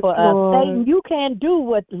 anything for us. Satan, you can't do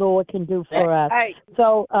what the Lord can do for us.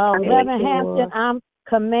 So, Reverend Hampton, I'm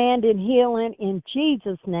commanding healing in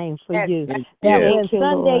Jesus' name for you. That when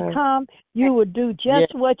Sunday comes, you will do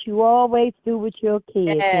just what you always do with your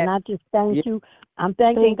kids. And I just thank you. I'm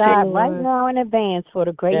thanking God right now in advance for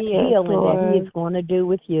the great healing that He is going to do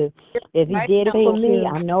with you. If He did it for me,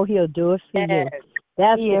 I know He'll do it for you.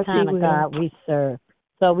 That's the kind of God we serve.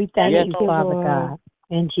 So we thank you, Father God,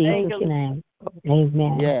 in Jesus' name.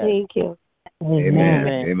 Amen. Thank you. Amen.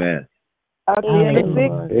 Amen.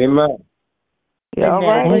 Amen.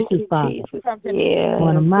 Thank you, Father.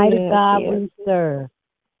 What a mighty God we serve.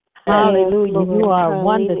 Hallelujah. You are a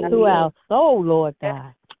wonder to our soul, Lord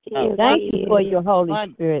God. Thank you for your Holy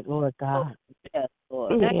Spirit, Lord God.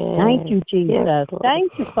 Thank you, Jesus.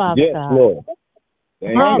 Thank you, Father God. Lord.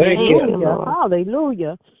 Hallelujah.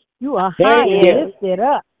 Hallelujah. You are high and lifted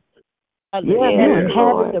up. You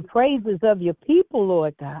inhabit the praises of your people,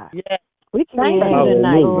 Lord God. We thank you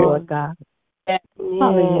tonight, Lord God.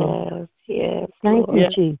 Hallelujah. Thank you,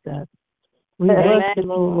 Jesus. We worship you,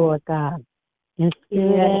 Lord God. In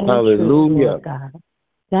spirit and truth, Lord God.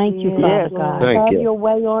 Thank you, Father God. Have your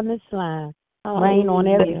way on this line. Reign on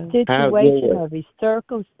every situation, every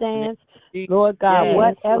circumstance. Lord God,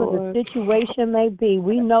 whatever the situation may be,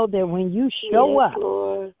 we know that when you show up,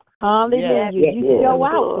 hallelujah, you show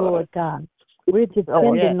out, Lord God. We're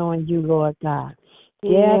depending on you, Lord God.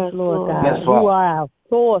 Yes, Lord God. You are our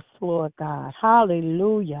source, Lord God.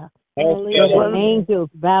 Hallelujah. The angels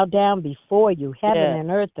bow down before you. Heaven and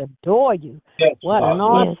earth adore you. What an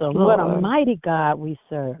awesome, what a mighty God we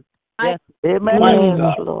serve. Amen.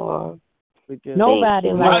 Lord. Nobody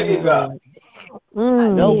like you, Lord.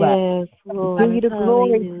 Nobody. We give you the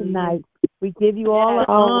glory tonight. We give you all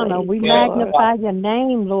the honor. We magnify your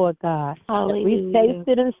name, Lord God. We've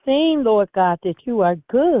tasted and seen, Lord God, that you are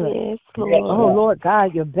good. Oh, Lord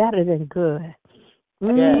God, you're better than good.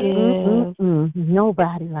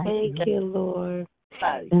 Nobody like you. Thank you, Lord.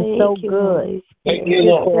 And so good. Thank you,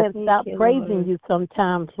 Lord. Can't stop praising you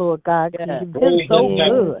sometimes, Lord God. You've been Praise so His name.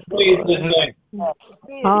 good. Praise His name.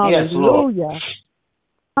 Hallelujah.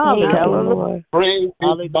 Lord. Praise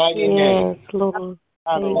His mighty name. Yes, Lord.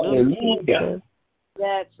 Hallelujah.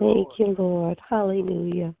 Yes, Thank you, Lord.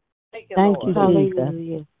 Hallelujah. Thank you, Thank Lord. you, Jesus.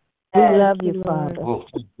 Hallelujah. We love Thank you, Lord. Father. Oh,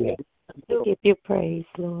 yeah. We give you praise,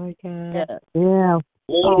 Lord God. Yeah.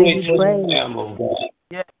 Glory to the praise. Lamb of God.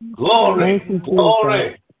 Yeah. Glory. Thank you, Jesus.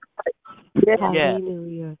 Glory. Yes.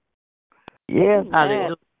 Hallelujah. Yes.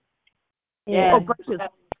 Hallelujah. Yes. Oh, precious.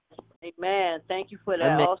 Amen. Thank you for that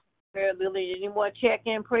Amen. awesome prayer, Lily. Any more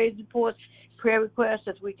check-in praise reports, prayer requests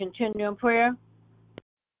as we continue in prayer?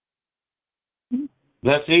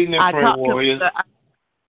 Blessed evening, prayer warriors.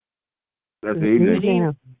 That's the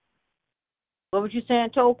evening. What was you saying,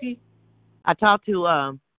 Toki? I talked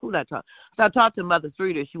to who did I talk? So I talked to Mother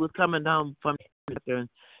Frida. She was coming home from and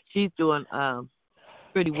she's doing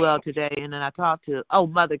pretty well today. And then I talked to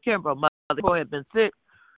Mother Kimbrough. Mother Kimbrough had been sick.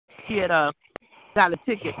 She had got a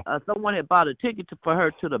ticket. Someone had bought a ticket for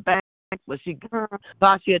her to the bank, but she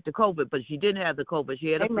thought she had the COVID, but she didn't have the COVID. She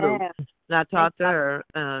had a flu. And I talked to her,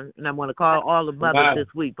 and I'm going to call all the mothers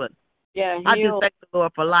this week. But I just thank the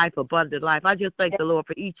Lord for life, abundant life. I just thank the Lord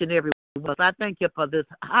for each and every one of us. I thank you for this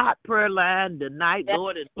hot prayer line tonight,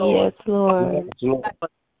 Lord. And Yes, Lord.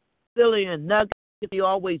 Silly and nuggets you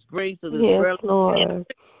always bring to this prayer line. Lord.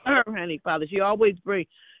 Her, honey, Father. She always brings.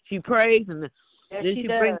 She prays and then she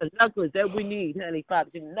brings the nuggets that we need, honey, Father.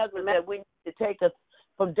 The nuggets that we need to take us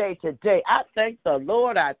from day to day. I thank the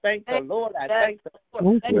Lord. I thank the Lord. I thank the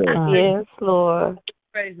Lord. Yes, Lord.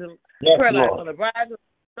 Praise Him. Yes, Prayer line Lord. from the rising of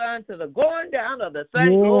the sun to the going down of the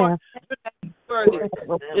same. Lord,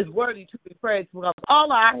 is worthy to be praised because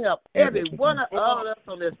all our help, every one of us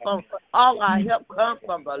on this phone, all our help comes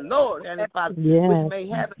from the Lord, honey, Father, which may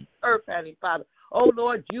have in earth, honey, Father. Oh,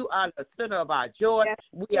 Lord, you are the center of our joy.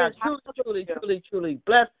 We are truly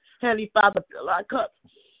blessed. Honey, Father, fill our cups.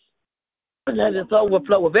 And let us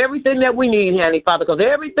overflow with everything that we need, honey, Father, because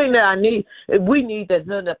everything that I need, we need that's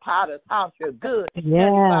in the Potter's house. You're good, honey,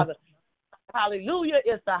 Father. Hallelujah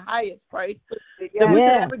is the highest praise that we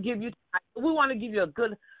can ever give you. We want to give you a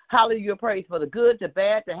good hallelujah praise for the good, the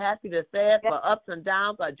bad, the happy, the sad, for ups and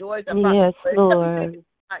downs, our joys and yes, Lord.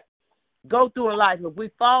 Go through in life. If we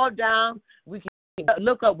fall down, we can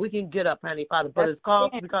look up, we can get up, honey, Father. But it's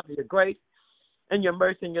called because of your grace and your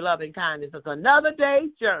mercy and your love and kindness. It's another day's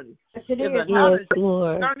journey. It's another day's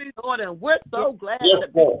journey, Lord, and we're so glad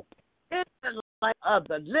to be in the light of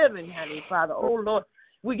the living, honey, Father. Oh, Lord,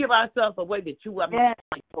 we give ourselves away that you have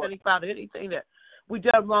honey, Father, anything that we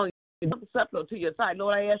done wrong, acceptable to your sight.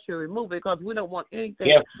 Lord, I ask you to remove it because we don't want anything.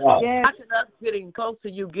 After us getting close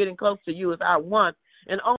to you is our one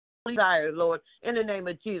and only desire, Lord, in the name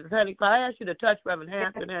of Jesus. Honey, Father, I ask you to touch Reverend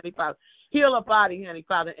Hampton, honey, Father. Heal her body, honey,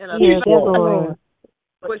 Father. In a Lord.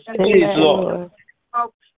 Lord.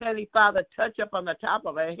 Honey, Father, touch up on the top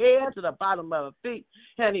of her head to the bottom of her feet.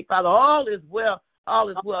 Honey, Father, all is well. All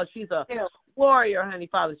is well. She's a warrior, honey,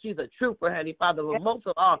 Father. She's a trooper, honey, Father. But most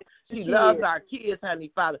of all, she loves our kids,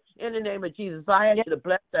 honey, Father. In the name of Jesus, I ask you to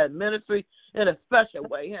bless that ministry in a special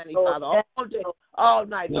way, honey, Father. All day, all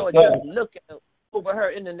night, Lord, just look over her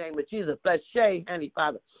in the name of Jesus. Bless Shay, honey,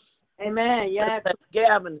 Father. Amen. Yes. Bless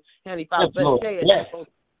Gavin, honey, Father. Bless Shay.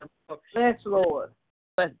 Bless Lord.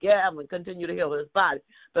 Bless Gavin, continue to heal his body.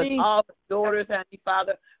 Bless all his daughters, honey,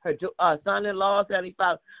 Father. Her son-in-laws, honey,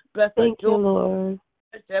 Father. Bless her daughters. Lord.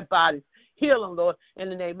 Bless their bodies. Heal them, Lord, in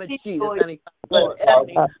the name of Jesus, honey, Father. Bless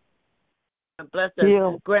Ebony. And bless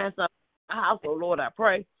their grandson, household, Lord, I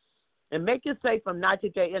pray. And make it safe from night to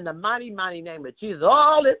day in the mighty, mighty name of Jesus.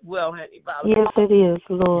 All is well, honey, Father. Yes, it is,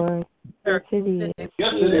 Lord. Yes, it is.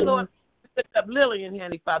 Lord, we pick up Lillian,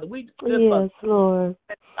 honey, Father. We yes, Lord.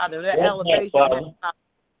 Father, that elevation, honey, Father.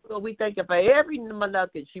 So we thank you for every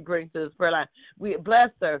nugget she brings to this prayer line. We bless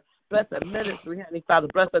her ministry, honey, Father.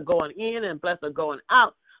 Bless her going in and bless her going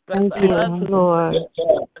out. Bless her husband, Lord.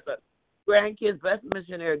 Bless her grandkids, bless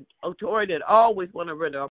missionary Tori that always want to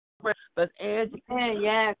render. Bless Angie,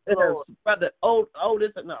 and her brother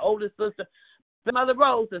Otis and the oldest sister, the Mother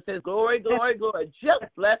Rose, that says, glory, glory, glory. Just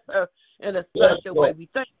bless her in a special way. We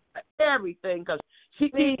thank you for everything because she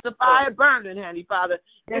keeps the fire burning, honey, Father.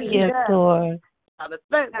 Yes, Lord. Father,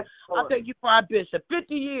 I thank you for our bishop.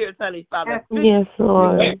 50 years, honey, Father. Yes,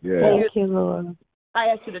 Lord. Thank you, Lord. I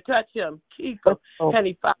ask you to touch him, keep him,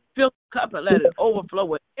 honey, Father. Fill the cup and let it overflow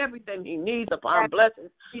with everything he needs upon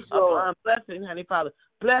blessings, honey, Father.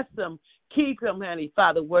 Bless him, keep him, honey,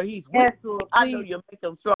 Father, where he's weak. I know you'll make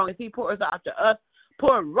him strong as he pours out to us.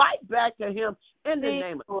 pour right back to him in the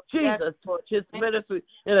name of Jesus. Touch his ministry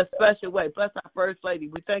in a special way. Bless our First Lady.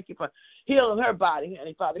 We thank you for healing her body,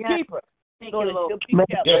 Heavenly Father. Keep her. Lord, she'll be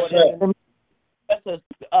kept, Lord. Bless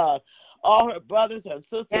all her brothers and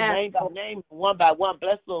sisters, name by name, one by one.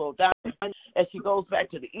 Bless little Diamond as she goes back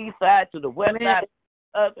to the east side, to the west side.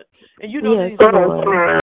 And you know these just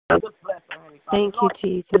bless her, Heavenly Father. Thank you,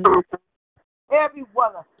 Jesus. Every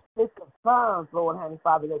one of his sons, Lord, Heavenly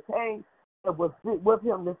Father, that came and was with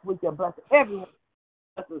him this weekend. Bless everyone.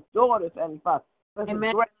 Bless his daughters, Heavenly Father. Bless his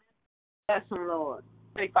great. Bless him, Lord.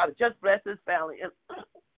 Heavenly Father, just bless his family in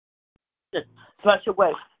such a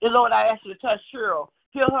way. And Lord, I ask you to touch Cheryl.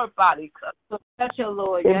 Heal her body. Touch her,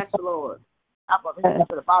 Lord. Yes, Lord. Up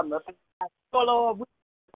to the bottom of it. So, Lord, we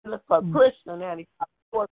look for Christian, Heavenly Father.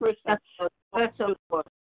 Lord, Christian. Touch her, Lord.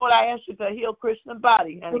 Lord, I ask you to heal Christian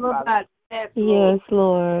body, Heavenly Father. Yes,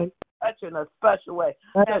 Lord. Touch in a special way.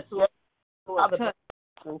 Yes, Lord. Father, bless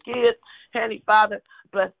and kids, Heavenly Father,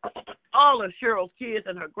 bless all of Cheryl's kids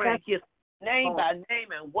and her grandkids, name by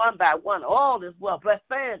name and one by one. All is well. Bless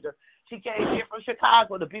Sandra. She came here from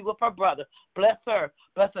Chicago to be with her brother. Bless her.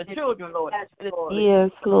 Bless her children, Lord.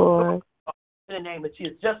 Yes, Lord. In the name of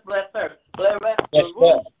Jesus, just bless her. Bless the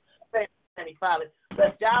room, Heavenly Father.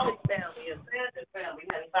 Bless Dolly's family and Sandra's family,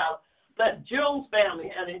 Heavenly Father. Bless June's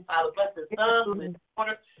family, Heavenly Father. Bless his sons and his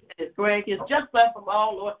daughter and his grandkids. Just bless them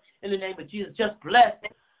all, Lord, in the name of Jesus. Just bless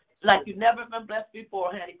like you've never been blessed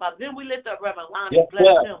before, Heavenly Father. Then we lift up Reverend Lonnie.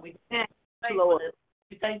 Bless him. We thank you, Lord.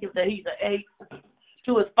 We thank you that he's an aid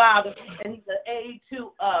to his father, and he's an aid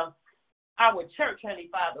to our church, Heavenly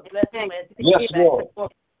Father. Bless him as he came back to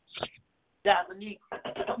Dominique.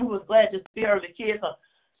 We was glad to see her and the kids on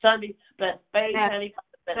Sunday. Bless Faith, Heavenly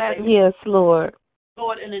Father. Yes, Lord.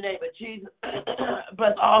 Lord, in the name of Jesus,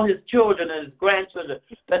 bless all his children and his grandchildren.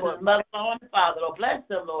 Bless his mother and his father, Lord. Bless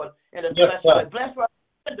them, Lord, in a special way. Bless her,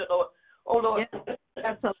 Lord. Oh, Lord,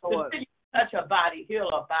 bless her, Lord. Touch her body, heal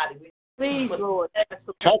her body. Please, Lord.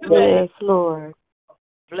 Yes, Lord.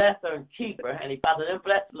 Bless her and keep her, Heavenly Father. Then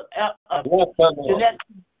bless Jeanette,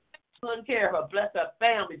 taking care of her. Bless her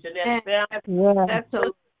family, Jeanette's family. Bless her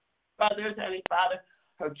brothers, Heavenly Father.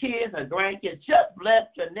 Her kids, her grandkids. Just bless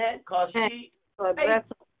Jeanette, because she,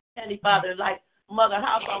 Heavenly Father, like Mother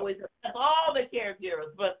House always says, bless all the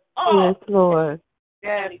caregivers. But all. Yes, Lord.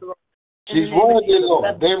 Yes, Lord. She's worthy,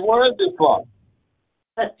 Lord. They're worthy, Father.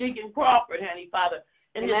 Bless Deacon Crawford, Heavenly Father.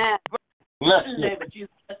 In the name of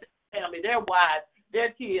Jesus, bless their family, their wives,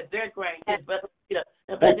 their kids, their grandkids, bless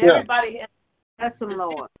everybody. Bless them,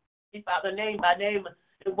 Lord. Father, name by name,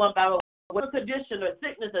 and one by one. What condition or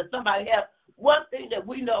sickness that somebody has, one thing that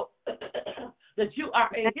we know that you are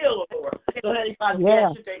a healer, Lord. So, Heavenly Father, we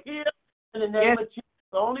ask you to heal in the name of Jesus.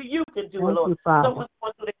 Only you can do it, Lord. Someone's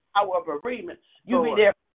going through the power of bereavement. You be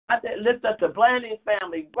there. I said, lift up the Blanding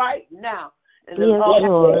family right now. Yes,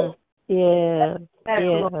 Lord. Yeah.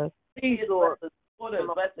 Please, Lord,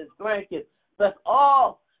 bless his grandkids. Bless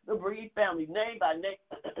all the bereaved family, name by name.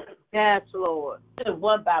 Yes, Lord. And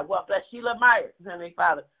one by one. Bless Sheila Myers, Heavenly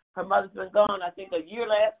Father. Her mother's been gone, I think, a year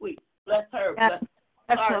last week. Bless her. Bless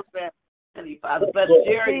her family, Heavenly Father. Bless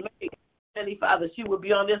Jerry May, Heavenly Father. She will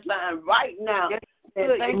be on this line right now. Yes,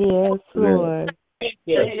 Lord.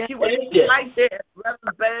 She would be right there.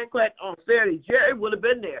 Reverend Banquet on Saturday. Jerry would have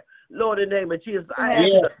been there. Lord, in the name of Jesus, I ask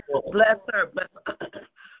you to bless her, bless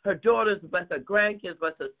her daughters, bless her grandkids,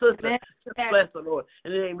 bless her sisters. Bless her, Lord,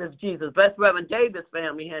 in the name of Jesus. Bless Reverend Davis'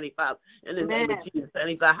 family, Heavenly Father, in the name of Jesus.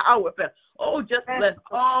 Heavenly Father, Howard family. Oh, just bless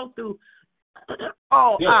all through,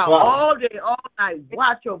 all day, all night.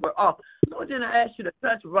 Watch over all. Lord, then I ask you to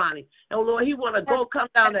touch Ronnie. And Lord, he want to go come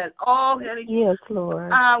down that all, Heavenly Yes, Lord.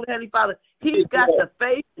 Heavenly Father. He's got the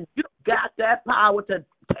faith, and you got that power to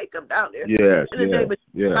take him down there. Yes, in the name of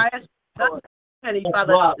Jesus, I ask you, Heavenly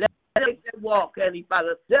Father, let him walk, Heavenly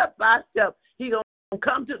Father, step by step. He gonna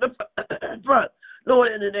come to the front.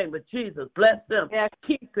 Lord, in the name of Jesus, bless them.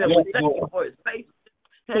 Keep him. Thank you for his faith.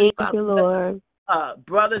 Thank you, Lord.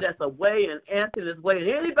 Brother that's away and Anthony is away, and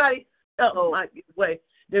anybody else might be away.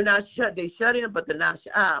 They're not shut. They shut in, but they're not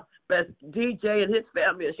shut. Bless DJ and his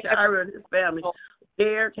family, Shira and his family.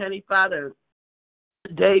 Derek, Heavenly Father,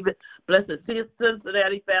 David, bless the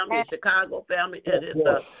Cincinnati family, Chicago family, and his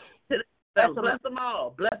family. Bless them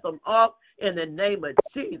all. Bless them all in the name of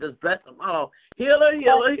Jesus. Bless them all. Healer,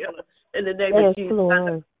 healer, healer. In the name of Jesus.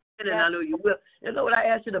 Lord. And I know you will. And Lord, I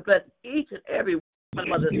ask you to bless each and every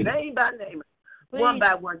one of us, name by name, one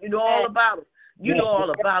by one. You know all about them. You know all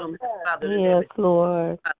about them. Father, yes,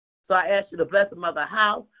 Lord. So I ask you to bless the Mother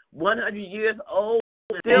House, 100 years old.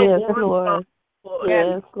 Yes, Lord.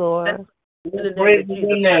 Yes, Lord. In the name of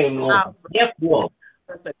Jesus. Yes, Lord.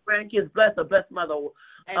 bless her grandkids, bless her, bless Mother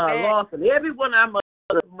Lawson, everyone our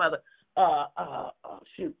mother,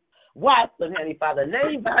 Watson, Heavenly Father,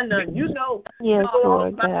 name by none, you know. Yes,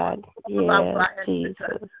 Lord God. Yes,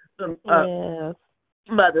 Jesus. Yes.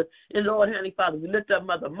 Mothers, and Lord, Heavenly Father, we lift up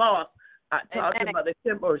Mother Moss. I talked to Mother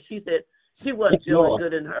Kimber. She said she wasn't feeling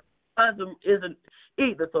good in her husband isn't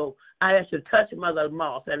either. So I ask you to touch Mother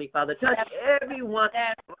Moss, Heavenly Father. Touch everyone,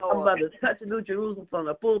 mothers. Touch New Jerusalem from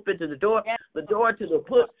the pulpit to the door to the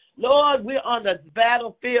push. Lord, we're on the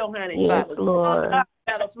battlefield, Heavenly Father. Lord. On the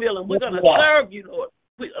battlefield, and we're going to serve you, Lord.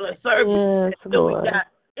 We're going to serve you. Lord.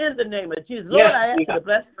 In the name of Jesus. Lord, I ask you to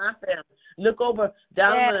bless my family. Look over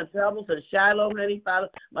Donald and Pebbles and Shiloh, Heavenly Father,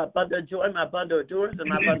 my bundle of joy, my bundle of endurance, and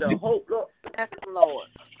my bundle of hope, Lord. Bless the Lord.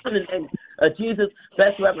 In the name of Jesus,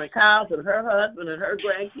 bless Reverend Kyles and her husband and her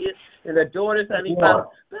grandkids and their daughters, Heavenly Father.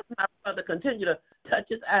 Bless my brother, continue to touch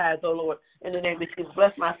his eyes, oh Lord, in the name of Jesus.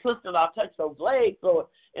 Bless my sister-in-law, touch those legs, Lord,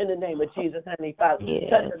 in the name of Jesus, Heavenly Father.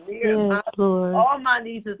 Touch Lord. All my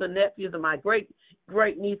nieces and nephews and my great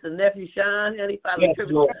niece and nephew, Sean, Heavenly Father.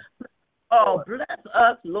 Oh, bless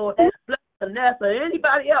us, Lord. Bless Vanessa,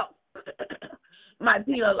 anybody else might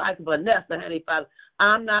be like Vanessa, Heavenly Father.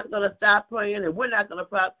 I'm not going to stop praying, and we're not going to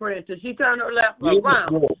stop praying until she turns her left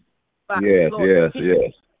around. Yes.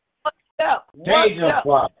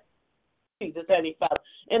 Jesus, Heavenly Father.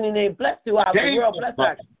 In the name, bless you our world, bless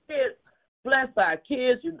our kids, bless our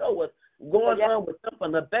kids. You know what's going on with them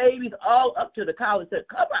from the babies all up to the college.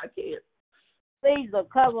 Cover our kids. Please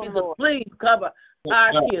cover them, Lord. Please cover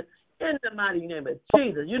our kids. In the mighty name of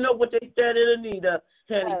Jesus. You know what they stand in the need of,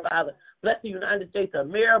 Heavenly Father. Bless the United States of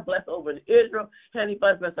America. Bless over in Israel. Heavenly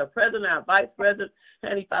Father, bless our president, our vice president.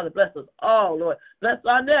 Heavenly Father, bless us all, Lord. Bless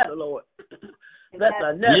Arnetta, Lord. Bless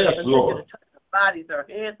Arnetta. Yes, Lord. Touch her bodies, her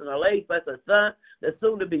hands, and her legs. Bless her son, that's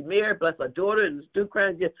soon to be married. Bless her daughter and the two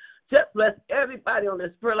grandkids. Just bless everybody on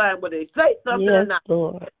this prayer line where they say something or not.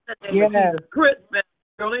 Lord. Jesus. Chris family,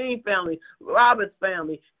 Jolene family, Robert's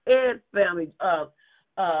family, Ed's family,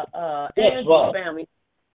 Angie's family,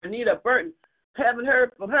 Anita Burton, haven't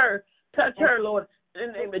heard from her. Touch her, Lord, in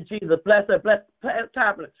the name of Jesus. Bless her, bless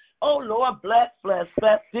Tarplin. Oh, Lord, bless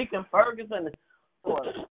Deacon Ferguson.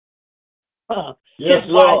 Yes,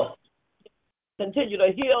 Lord. Continue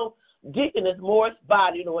to heal Deaconess Moore's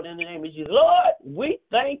body, Lord, in the name of Jesus. Lord, we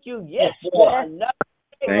thank you, for another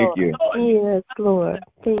day. Thank you. Yes, Lord.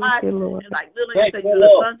 Thank you, Lord. Like Lillian said, you're the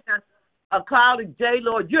sunshine. A cloudy day,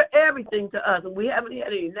 Lord, you're everything to us, and we haven't had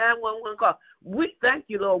any 911 call. We thank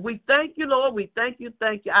you, Lord. We thank you, Lord. We thank you.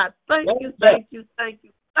 I thank you, thank you,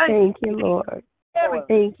 Lord.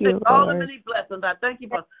 Everything. Thank you, Lord. All the many blessings. I thank you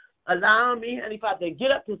for allowing me, Heavenly Father, to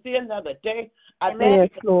get up to see another day. I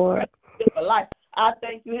thank you Lord. For life. I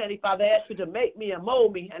thank you, Heavenly Father. I ask you to make me and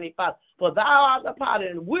mold me, Heavenly Father. For thou art the potter,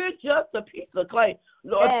 and we're just a piece of clay.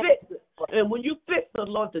 Lord, fix it. And when you fix it,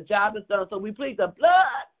 Lord, the job is done. So we plead the blood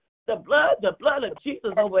of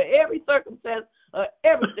Jesus over every circumstance,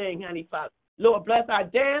 everything, Heavenly Father. Lord, bless our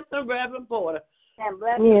dancing Reverend Porter. And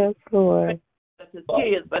bless Lord. Bless his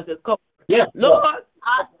kids, bless his co. Yes, Lord,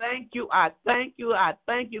 I thank you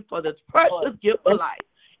for this precious gift of life.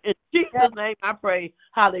 In Jesus' name I pray.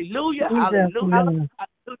 Hallelujah, hallelujah, hallelujah.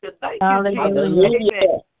 Thank you,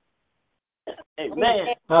 Jesus. Amen.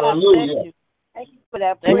 Hallelujah. Thank you for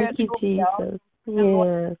that prayer. Thank you, Jesus.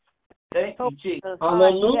 Yes. Thank you, Jesus.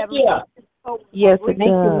 Hallelujah. Yes, it does.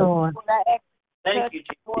 Lord. Thank you,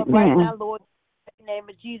 Jesus. Right now, Lord, in the name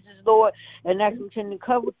of Jesus, Lord, and that continue to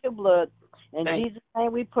cover with your blood. In Jesus'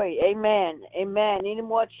 name we pray. Amen. Amen. Any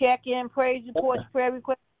more check-in, praise reports, prayer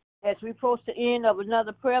requests as we approach the end of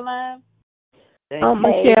another prayer line?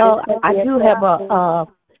 Michelle, I do have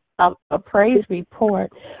a praise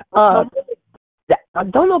report.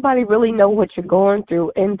 Don't nobody really know what you're going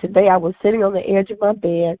through. And today I was sitting on the edge of my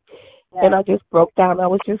bed, and I just broke down. I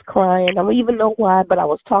was just crying. I don't even know why, but I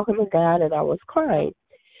was talking to God, and I was crying.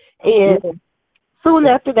 And soon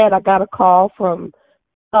after that, I got a call from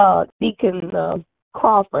Deacon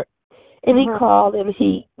Crawford. And he called, and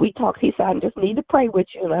we talked. He said, I just need to pray with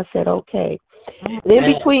you. And I said, okay. And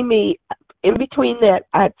in between that,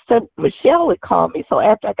 I said Michelle had called me. So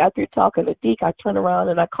after I got through talking to Deke, I turned around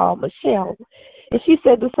and I called Michelle. And she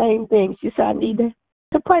said the same thing. She said, I need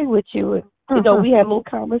to pray with you. And, we had a little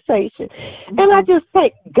conversation. And I just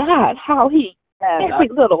thank God how every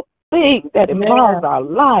little thing that involves our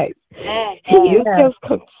lives, he is just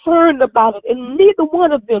concerned about it. And neither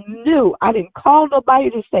one of them knew. I didn't call nobody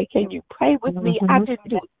to say, can you pray with me? I didn't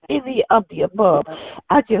do any of the above.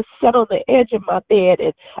 I just sat on the edge of my bed,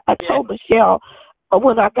 and I told Michelle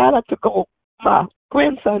when I got up to go, my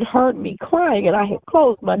grandson heard me crying, and I had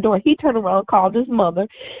closed my door. He turned around, called his mother,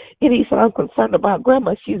 and he said, I'm concerned about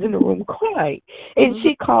Grandma. She's in the room crying. And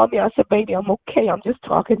she called me. I said, baby, I'm okay. I'm just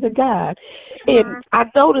talking to God. And I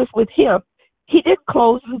noticed with him, he didn't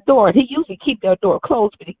close his door. He usually keep that door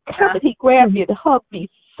closed, but he came and he grabbed me and hugged me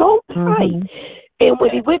so tight. And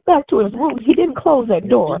when he went back to his room, he didn't close that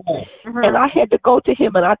door. And I had to go to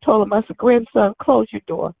him, and I told him, I said, grandson, close your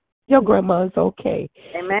door. Your grandma is okay.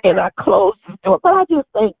 Amen. And I closed the door. But I just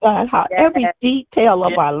thank God how every detail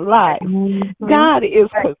of our life, God is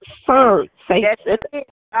concerned, saints.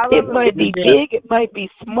 It might be big, it might be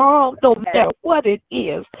small, no matter what it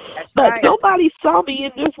is. But nobody saw me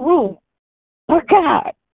in this room but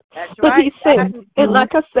God. But he said, and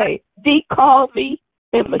like I say, Dee called me,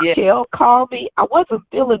 and Michelle called me. I wasn't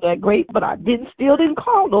feeling that great, but I still didn't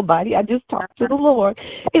call nobody. I just talked to the Lord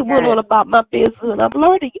and went on about my business, and I'm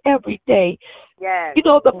learning every day. You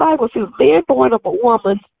know, the Bible says, man born of a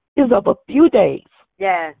woman is of a few days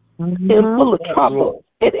and full of trouble.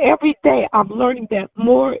 And every day I'm learning that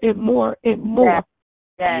more and more and more.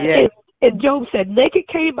 And Job said, naked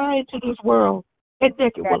came I into this world, and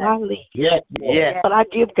naked will I leave. But I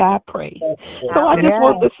give God praise. So I just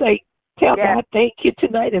wanted to say, tell God thank you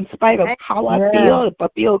tonight in spite of how I feel. If I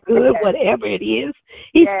feel good, whatever it is,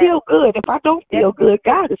 He's still good. If I don't feel good,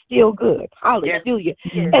 God is still good. Hallelujah.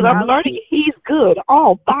 And I'm learning He's good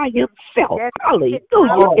all by Himself. Hallelujah.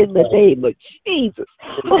 In the name of Jesus.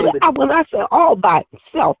 When I say all by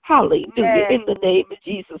Himself, hallelujah, in the name of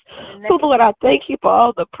Jesus. So, Lord, I thank you for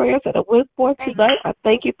all the prayers that I went forth tonight. I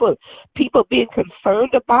thank you for people being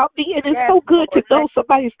concerned about me. And it's so good to know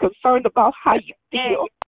somebody's concerned about how you feel.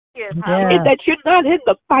 And that you're not in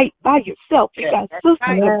the fight by yourself. You got sisters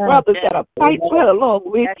and brothers that are fighting right along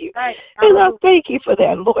with you. And I thank you for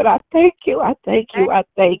that, Lord. I thank you. I thank you. I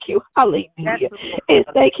thank you. Hallelujah. And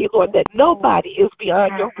thank you, Lord, that nobody is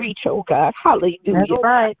beyond your reach, oh God.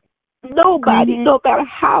 Hallelujah. Nobody, no matter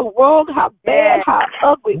how wrong, how bad, how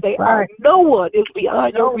ugly they are, no one is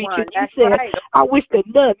beyond your reach. And you said, I wish that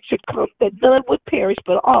none should come, that none would perish,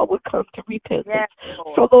 but all would come to repentance.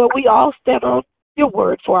 So, Lord, we all stand on your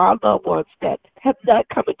word for our loved ones that have not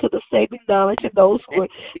come into the saving knowledge, and those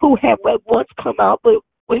who have at once come out but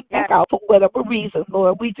went back out for whatever reason,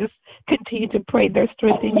 Lord. We just continue to pray their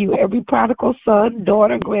strength in you. Every prodigal son,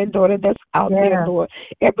 daughter, granddaughter that's out there, Lord.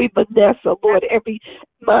 Every Vanessa, Lord. Every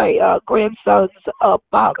my grandson's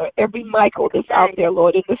father. Every Michael that's out there,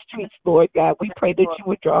 Lord, in the streets, Lord God. We pray that you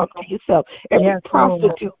would draw them to yourself. Every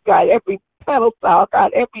prostitute, God. Every pedophile,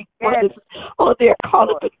 God, every one that's on there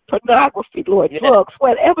calling for pornography, Lord, drugs,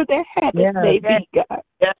 whatever their habits may be, God.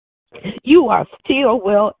 You are still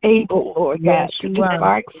well able, Lord God, to do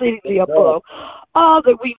far exceedingly above all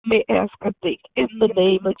that we may ask or think in the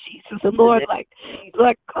name of Jesus. And Lord,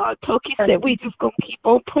 like Toki said, we just going to keep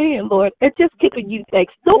on praying, Lord, and just giving you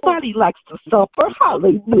thanks. Nobody likes to suffer.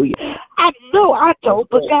 Hallelujah. I know I don't,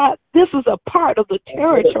 but God, this is a part of the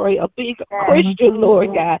territory of being a Christian, Lord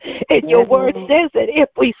God. And your word says that if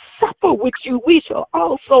we suffer with you, we shall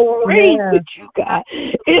also reign with you, God,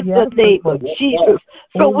 in the name of Jesus.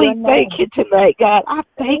 So we thank you tonight, God. I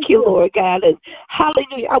thank you, Lord God. And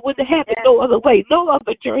hallelujah. I wouldn't have it no other way, no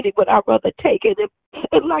other journey would I rather take. And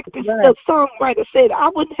like the songwriter said, I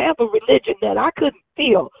wouldn't have a religion that I couldn't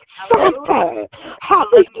feel sometimes.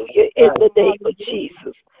 Hallelujah, in the name of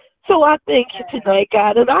Jesus. So I thank you tonight,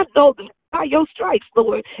 God, and I know that by your stripes,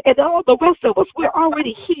 Lord, and all the rest of us, we're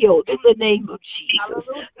already healed in the name of Jesus.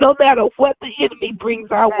 No matter what the enemy brings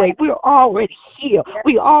our way, we're already healed.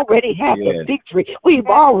 We already have the victory. We've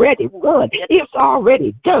already won. It's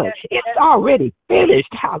already done. It's already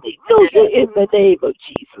finished. Hallelujah, in the name of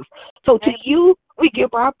Jesus. So to you, we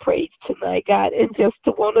give our praise tonight, God, and just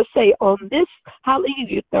to want to say on this,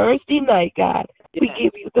 hallelujah, Thursday night, God, we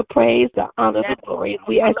give you the praise, the honor, the glory, and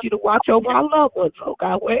we ask you to watch over our loved ones, oh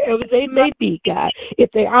God, wherever they may be, God. If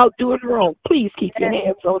they're out doing wrong, please keep your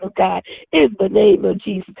hands on them, God, in the name of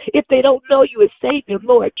Jesus. If they don't know you as Savior,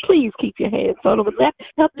 Lord, please keep your hands on them and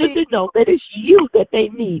help them to know that it's you that they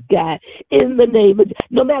need, God, in the name of Jesus.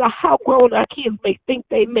 No matter how grown our kids may think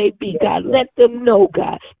they may be, God, let them know,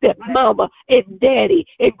 God, that Mama and Daddy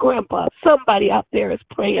and Grandpa, somebody out there is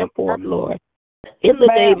praying for them, Lord. In the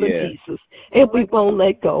name of Jesus. And we won't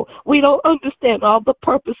let go. We don't understand all the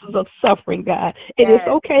purposes of suffering, God. And it's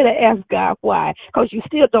okay to ask God why, because you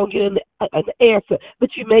still don't get an answer, but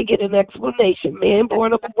you may get an explanation. Man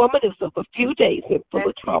born of a woman is of a few days and full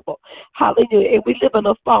of trouble. Hallelujah. And we live in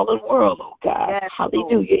a fallen world, oh God.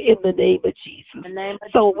 Hallelujah. In the name of Jesus.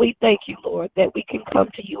 So we thank you, Lord, that we can come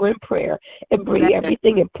to you in prayer and bring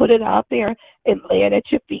everything and put it out there and lay it at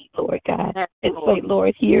your feet, Lord God, and say,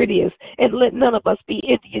 Lord, here it is. And let none of us be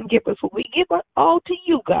Indian givers. When we give it all to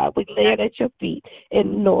you, God, we lay it at your feet.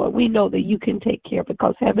 And Lord, we know that you can take care of it,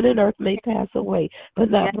 because heaven and earth may pass away,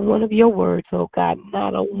 but not one of your words, oh God,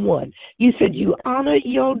 not a one. You said you honor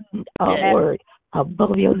your word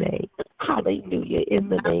above your name. Hallelujah, in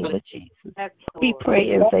the name of Jesus. We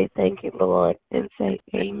pray and say thank you, Lord, and say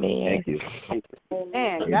amen. Thank you.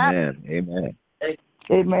 Amen. Amen.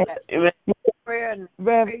 Amen. Prayer and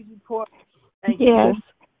praise report. Yes.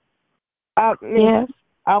 Yes.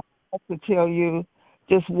 I want to tell you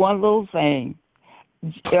just one little thing.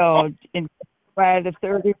 In the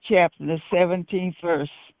 30th chapter, the 17th verse,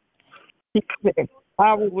 he said,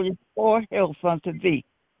 I will restore health unto thee.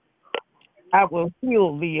 I will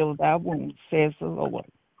heal thee of thy wounds, says the Lord.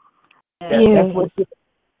 Yes. That's what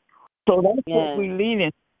what we're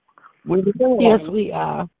leaning. Yes, we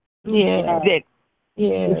are.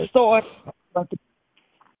 Yes. Restore,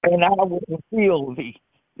 and I will heal thee.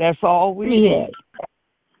 That's all we need.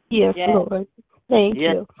 Yes, Lord. Thank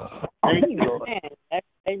you. Thank you, Lord.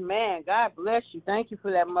 Amen. God bless you. Thank you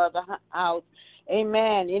for that, Mother House.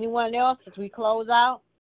 Amen. Anyone else as we close out?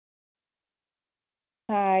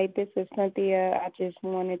 Hi, this is Cynthia. I just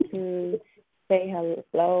wanted to say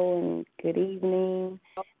hello and good evening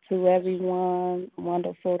to everyone.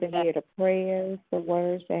 Wonderful to hear the prayers, the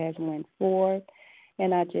words that has went forth.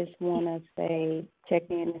 And I just want to say, check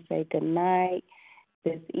in and say good night.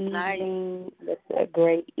 This evening, it's a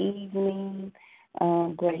great evening,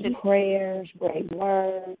 great prayers, great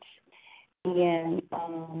words, and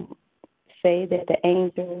say that the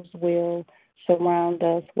angels will surround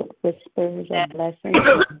us with whispers of blessings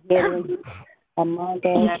and healing among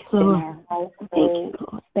us in our household.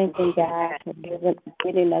 Thanking God for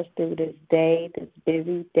getting us through this day, this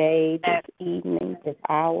busy day, this evening, this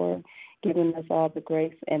hour, giving us all the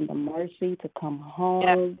grace and the mercy to come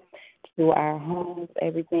home to our homes.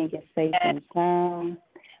 Everything is safe and sound.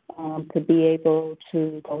 To be able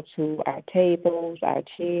to go to our tables, our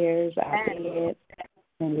chairs, our beds,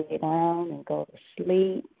 and lay down and go to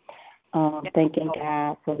sleep. Thanking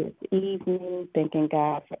God for this evening, thanking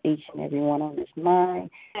God for each and every one on this line,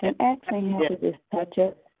 and asking Him to just touch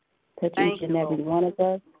us, touch each and every one of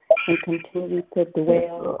us, and continue to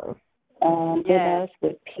dwell with us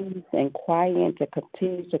with peace and quiet, and to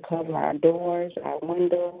continue to cover our doors, our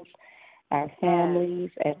windows, our families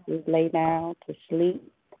as we lay down to sleep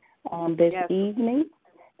this evening,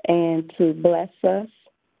 and to bless us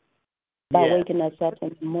by waking us up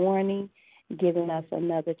in the morning, giving us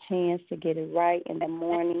another chance to get it right in the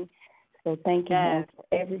morning. So thanking Him for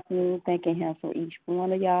everything, thanking Him for each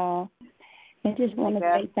one of y'all, and just want to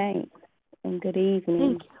say thanks and good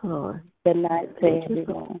evening. Thank you, Lord. Good night to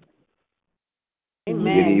everyone.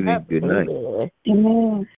 Amen. Good evening. Good night.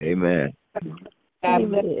 Amen. Amen.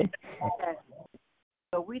 Amen.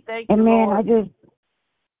 So we thank you, Amen. Lord.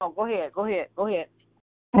 Go ahead.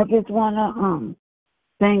 I just want to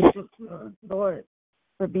thank the Lord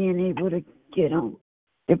for being able to get on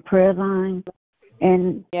the prayer line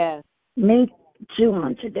and meet you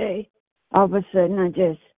on today. All of a sudden, I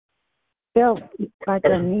just felt like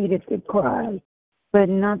I needed to cry, but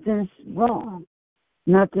nothing's wrong.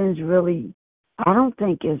 Nothing's really, I don't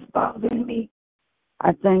think it's bothering me.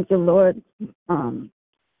 I thank the Lord.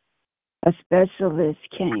 A specialist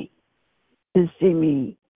came to see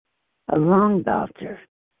me, a lung doctor,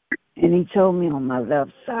 and he told me on my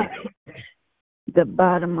left side, the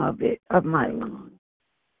bottom of my lung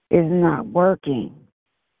is not working.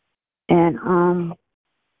 And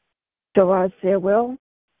so I said, well,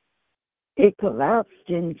 it collapsed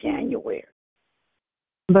in January.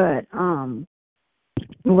 But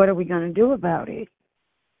what are we going to do about it?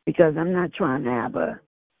 Because I'm not trying to have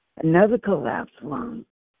another collapsed lung.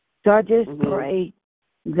 So I just pray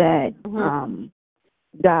that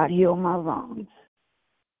God heal my lungs.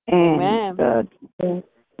 And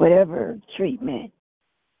whatever treatment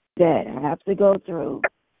that I have to go through,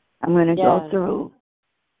 I'm going to go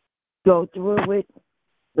through it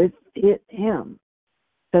with Him.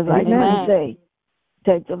 Because I never say,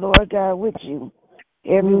 take the Lord God with you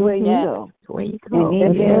everywhere you go. And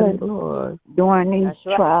even during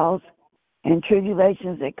these trials and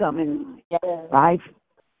tribulations that come in my life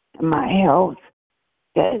and my health,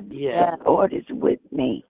 that the Lord is with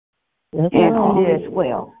me. And all is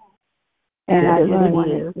well. And I just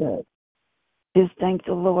wanted to just thank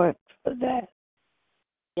the Lord for that.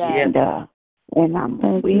 And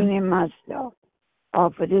I'm weaning myself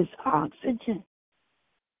off of this oxygen.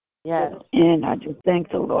 And I just thank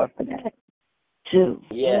the Lord for that, too.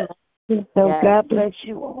 So God bless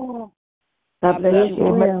you all. God bless you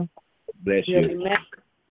all. Bless you.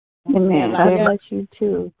 Amen. God bless you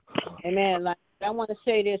too. Amen. Like, I want to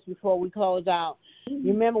say this before we close out.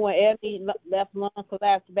 You remember when Ebony left lung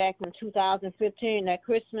collapse back in 2015, that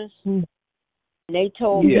Christmas? And they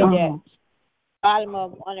told me that bottom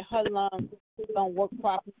of one of her lungs don't work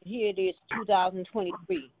properly. Here it is,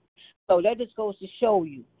 2023. So that just goes to show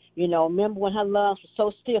you. You know, remember when her lungs were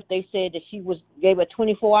so stiff, they said that gave her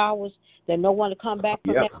 24 hours, that no one to come back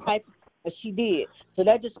from that type, but she did. So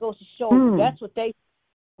that just goes to show you. That's what they.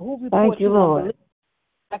 Who Thank you, Lord.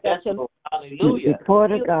 Like I said, Hallelujah.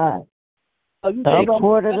 Report of God. The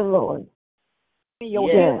report of the Lord.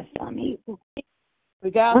 Yes, I'm healed.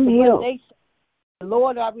 Regardless of what they say, the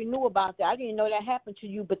Lord already knew about that. I didn't know that happened to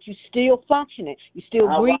you, but you still functioning. You still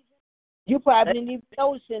breathing. You probably didn't even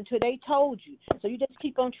notice it until they told you. So you just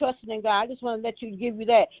keep on trusting in God. I just want to give you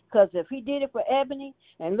that. Because if he did it for Ebony,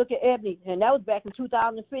 and look at Ebony, and that was back in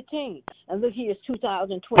 2015, and look here, it's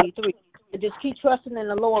 2023. So just keep trusting in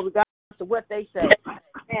the Lord regardless of what they say.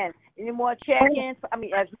 And any more check-ins? I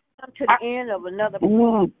mean, as we come to the end of another...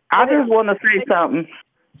 I just want to say something.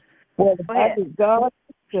 Well, go ahead. God.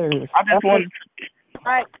 I just want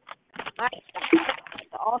Right.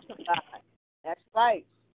 Awesome God. That's right.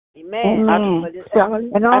 Amen. Hallelujah.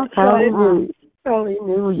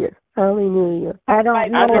 Hallelujah. I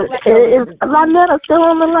don't know. Is Lynetta still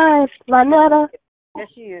on the line? Lynetta? Yes,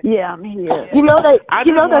 she is. Yeah, I'm here. You know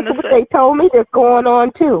that's what they told me that's going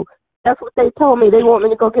on too. That's what they told me. They want me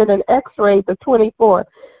to go get an X-ray the 24th.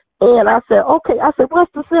 And I said, okay. I said,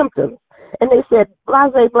 what's the symptoms? And they said,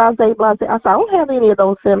 blase, blase, blase. I said, I don't have any of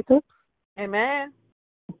those symptoms. Amen.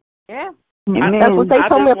 Yeah. That's what they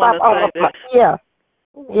told me about.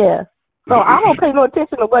 Yeah. So I don't pay no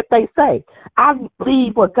attention to what they say. I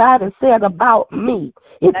believe what God has said about me.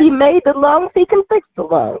 If he made the lungs, he can fix the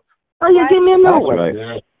lungs. So you give me a new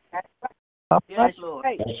one. Yes, Lord.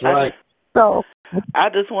 That's right. So I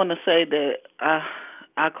just want to say that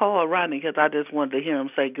I called Rodney because I just wanted to hear him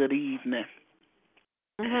say good evening.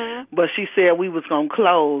 Mm-hmm. But she said we was going to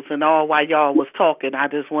close, and all while y'all was talking, I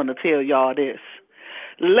just want to tell y'all this.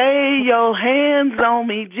 Lay your hands on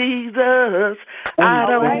me, Jesus. I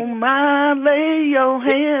don't mind. Lay your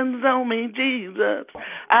hands on me, Jesus.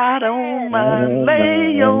 I don't mind.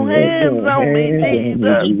 Lay your hands on me,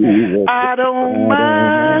 Jesus. I don't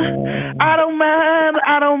mind. I don't mind.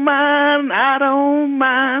 I don't mind. I don't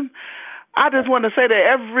mind. I just want to say to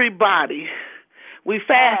everybody, we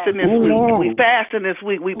fasting this week. We fasting this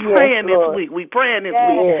week. We praying this week. We praying this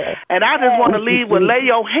week. And I just want to leave with lay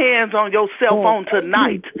your hands on yourself on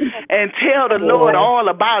tonight and tell the Lord all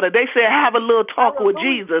about it. They said have a little talk with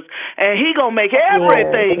Jesus, and he going to make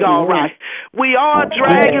everything all right. We all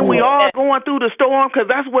dragging. We all going through the storm because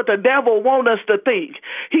that's what the devil want us to think.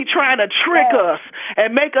 He trying to trick us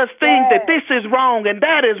and make us think that this is wrong and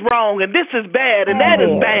that is wrong and this is bad and that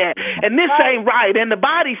is bad and this ain't right and the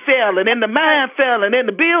body failing and the mind failing and then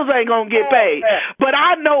the bills ain't going to get paid. But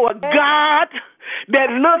I know a God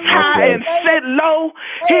that looks high and sit low.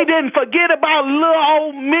 He didn't forget about little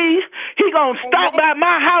old me. He going to stop by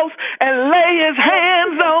my house and lay his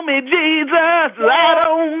hands on me, Jesus. I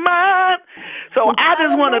don't mind. So I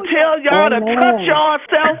just want to tell y'all to touch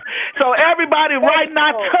yourself. So everybody right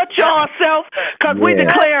now, touch yourself because we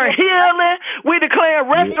declare healing. We declare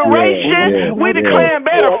restoration. We declare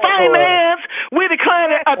better finance. We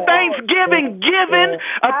declare a Thanksgiving giving,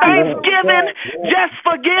 a Thanksgiving just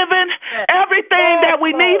forgiving. Everything that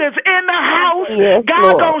we need is in the house.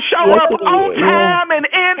 God gonna show up on time and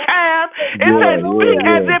in time. It says speak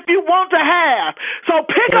as if you want to have. So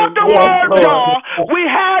pick up the word, y'all. We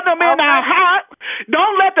had them in our heart.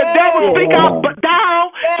 Don't let the devil speak out down.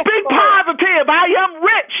 Speak positive. I am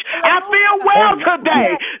rich. I feel well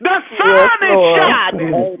today. The sun is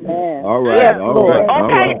shining. All right.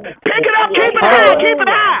 Okay, pick it up. Keep it high. Keep it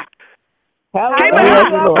high. Keep it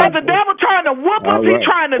high. Because the devil trying to whoop us. He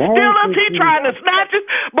trying to steal us. He trying to snatch us.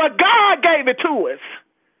 But God gave it to us.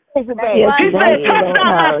 He said, touch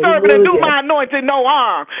not my servant and do my anointing no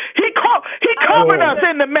harm. He covered us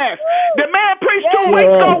in the mess. The man preached 2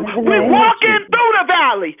 weeks ago. We walking through the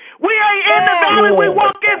valley. We ain't in the valley. We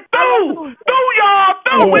walking through.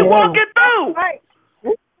 We walking through.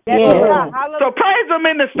 So praise him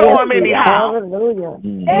in the storm anyhow. Hallelujah.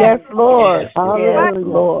 Yes, Lord. Hallelujah,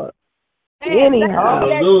 Lord. Anyhow.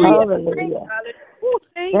 Hallelujah.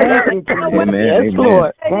 Thank you, Jesus. Yes,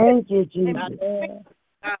 Lord. Thank you, Jesus.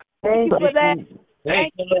 Thank you for that.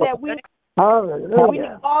 Thank you for that.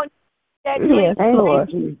 Hallelujah. Yes, Lord.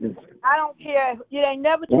 I don't care. It ain't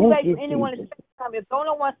never too late for anyone to say something. If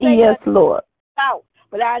no one say yes, Lord. Out.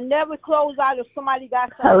 But I never close out if somebody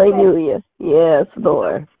got something. Hallelujah. Yes,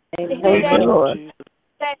 Lord. Thank you, Lord.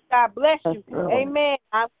 God bless you. Yes, Lord. Amen.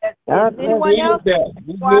 God bless Anyone We else? need that.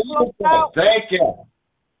 We Before I need close that. out? Thank you.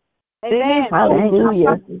 Amen.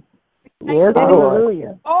 Hallelujah. Yes, Lord.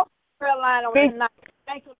 Lord. Oh, prayer line on tonight.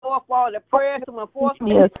 Thank you, Lord, for all the prayers to enforce.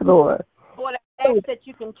 Yes, Lord. Lord, I ask that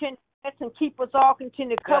you continue to bless and keep us all,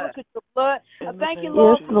 continue to cover us with your blood. I thank you,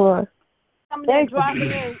 Lord, Yes, Lord. coming and dropping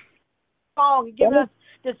in song and giving us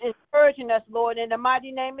this encouraging us, Lord, in the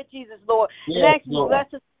mighty name of Jesus, Lord. And Yes, ask you to Lord.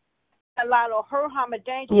 bless us, allow no hurt, harm, or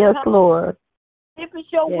danger. Yes, Lord. If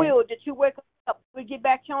it's your Yes. will that you wake us up, we get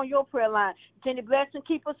back here on your prayer line. Continue to bless and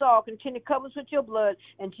keep us all. Continue to cover us with your blood.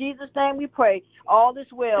 In Jesus' name we pray. All is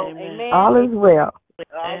well. Amen. All is well.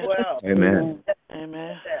 All well. Amen.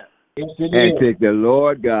 Amen. Yes, it And is. take the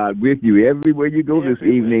Lord God with you everywhere you go this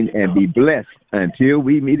evening and be blessed until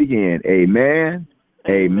we meet again. Amen.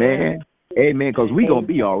 Amen. Amen. Because we're going to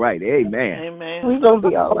be all right. Amen. Amen. We're going to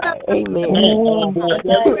be all right. Amen. Amen.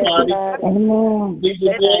 Amen.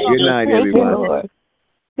 Good night, Thank you, everyone. Lord.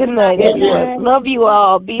 Good night, everyone. Love you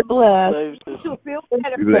all. Be blessed.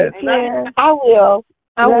 Be blessed. I will.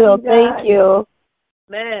 I will. Thank you.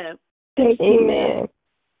 Man. Amen.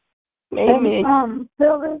 Amen. And,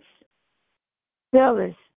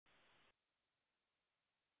 Phyllis,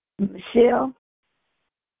 Michelle.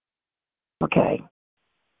 Okay.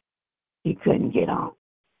 You couldn't get on.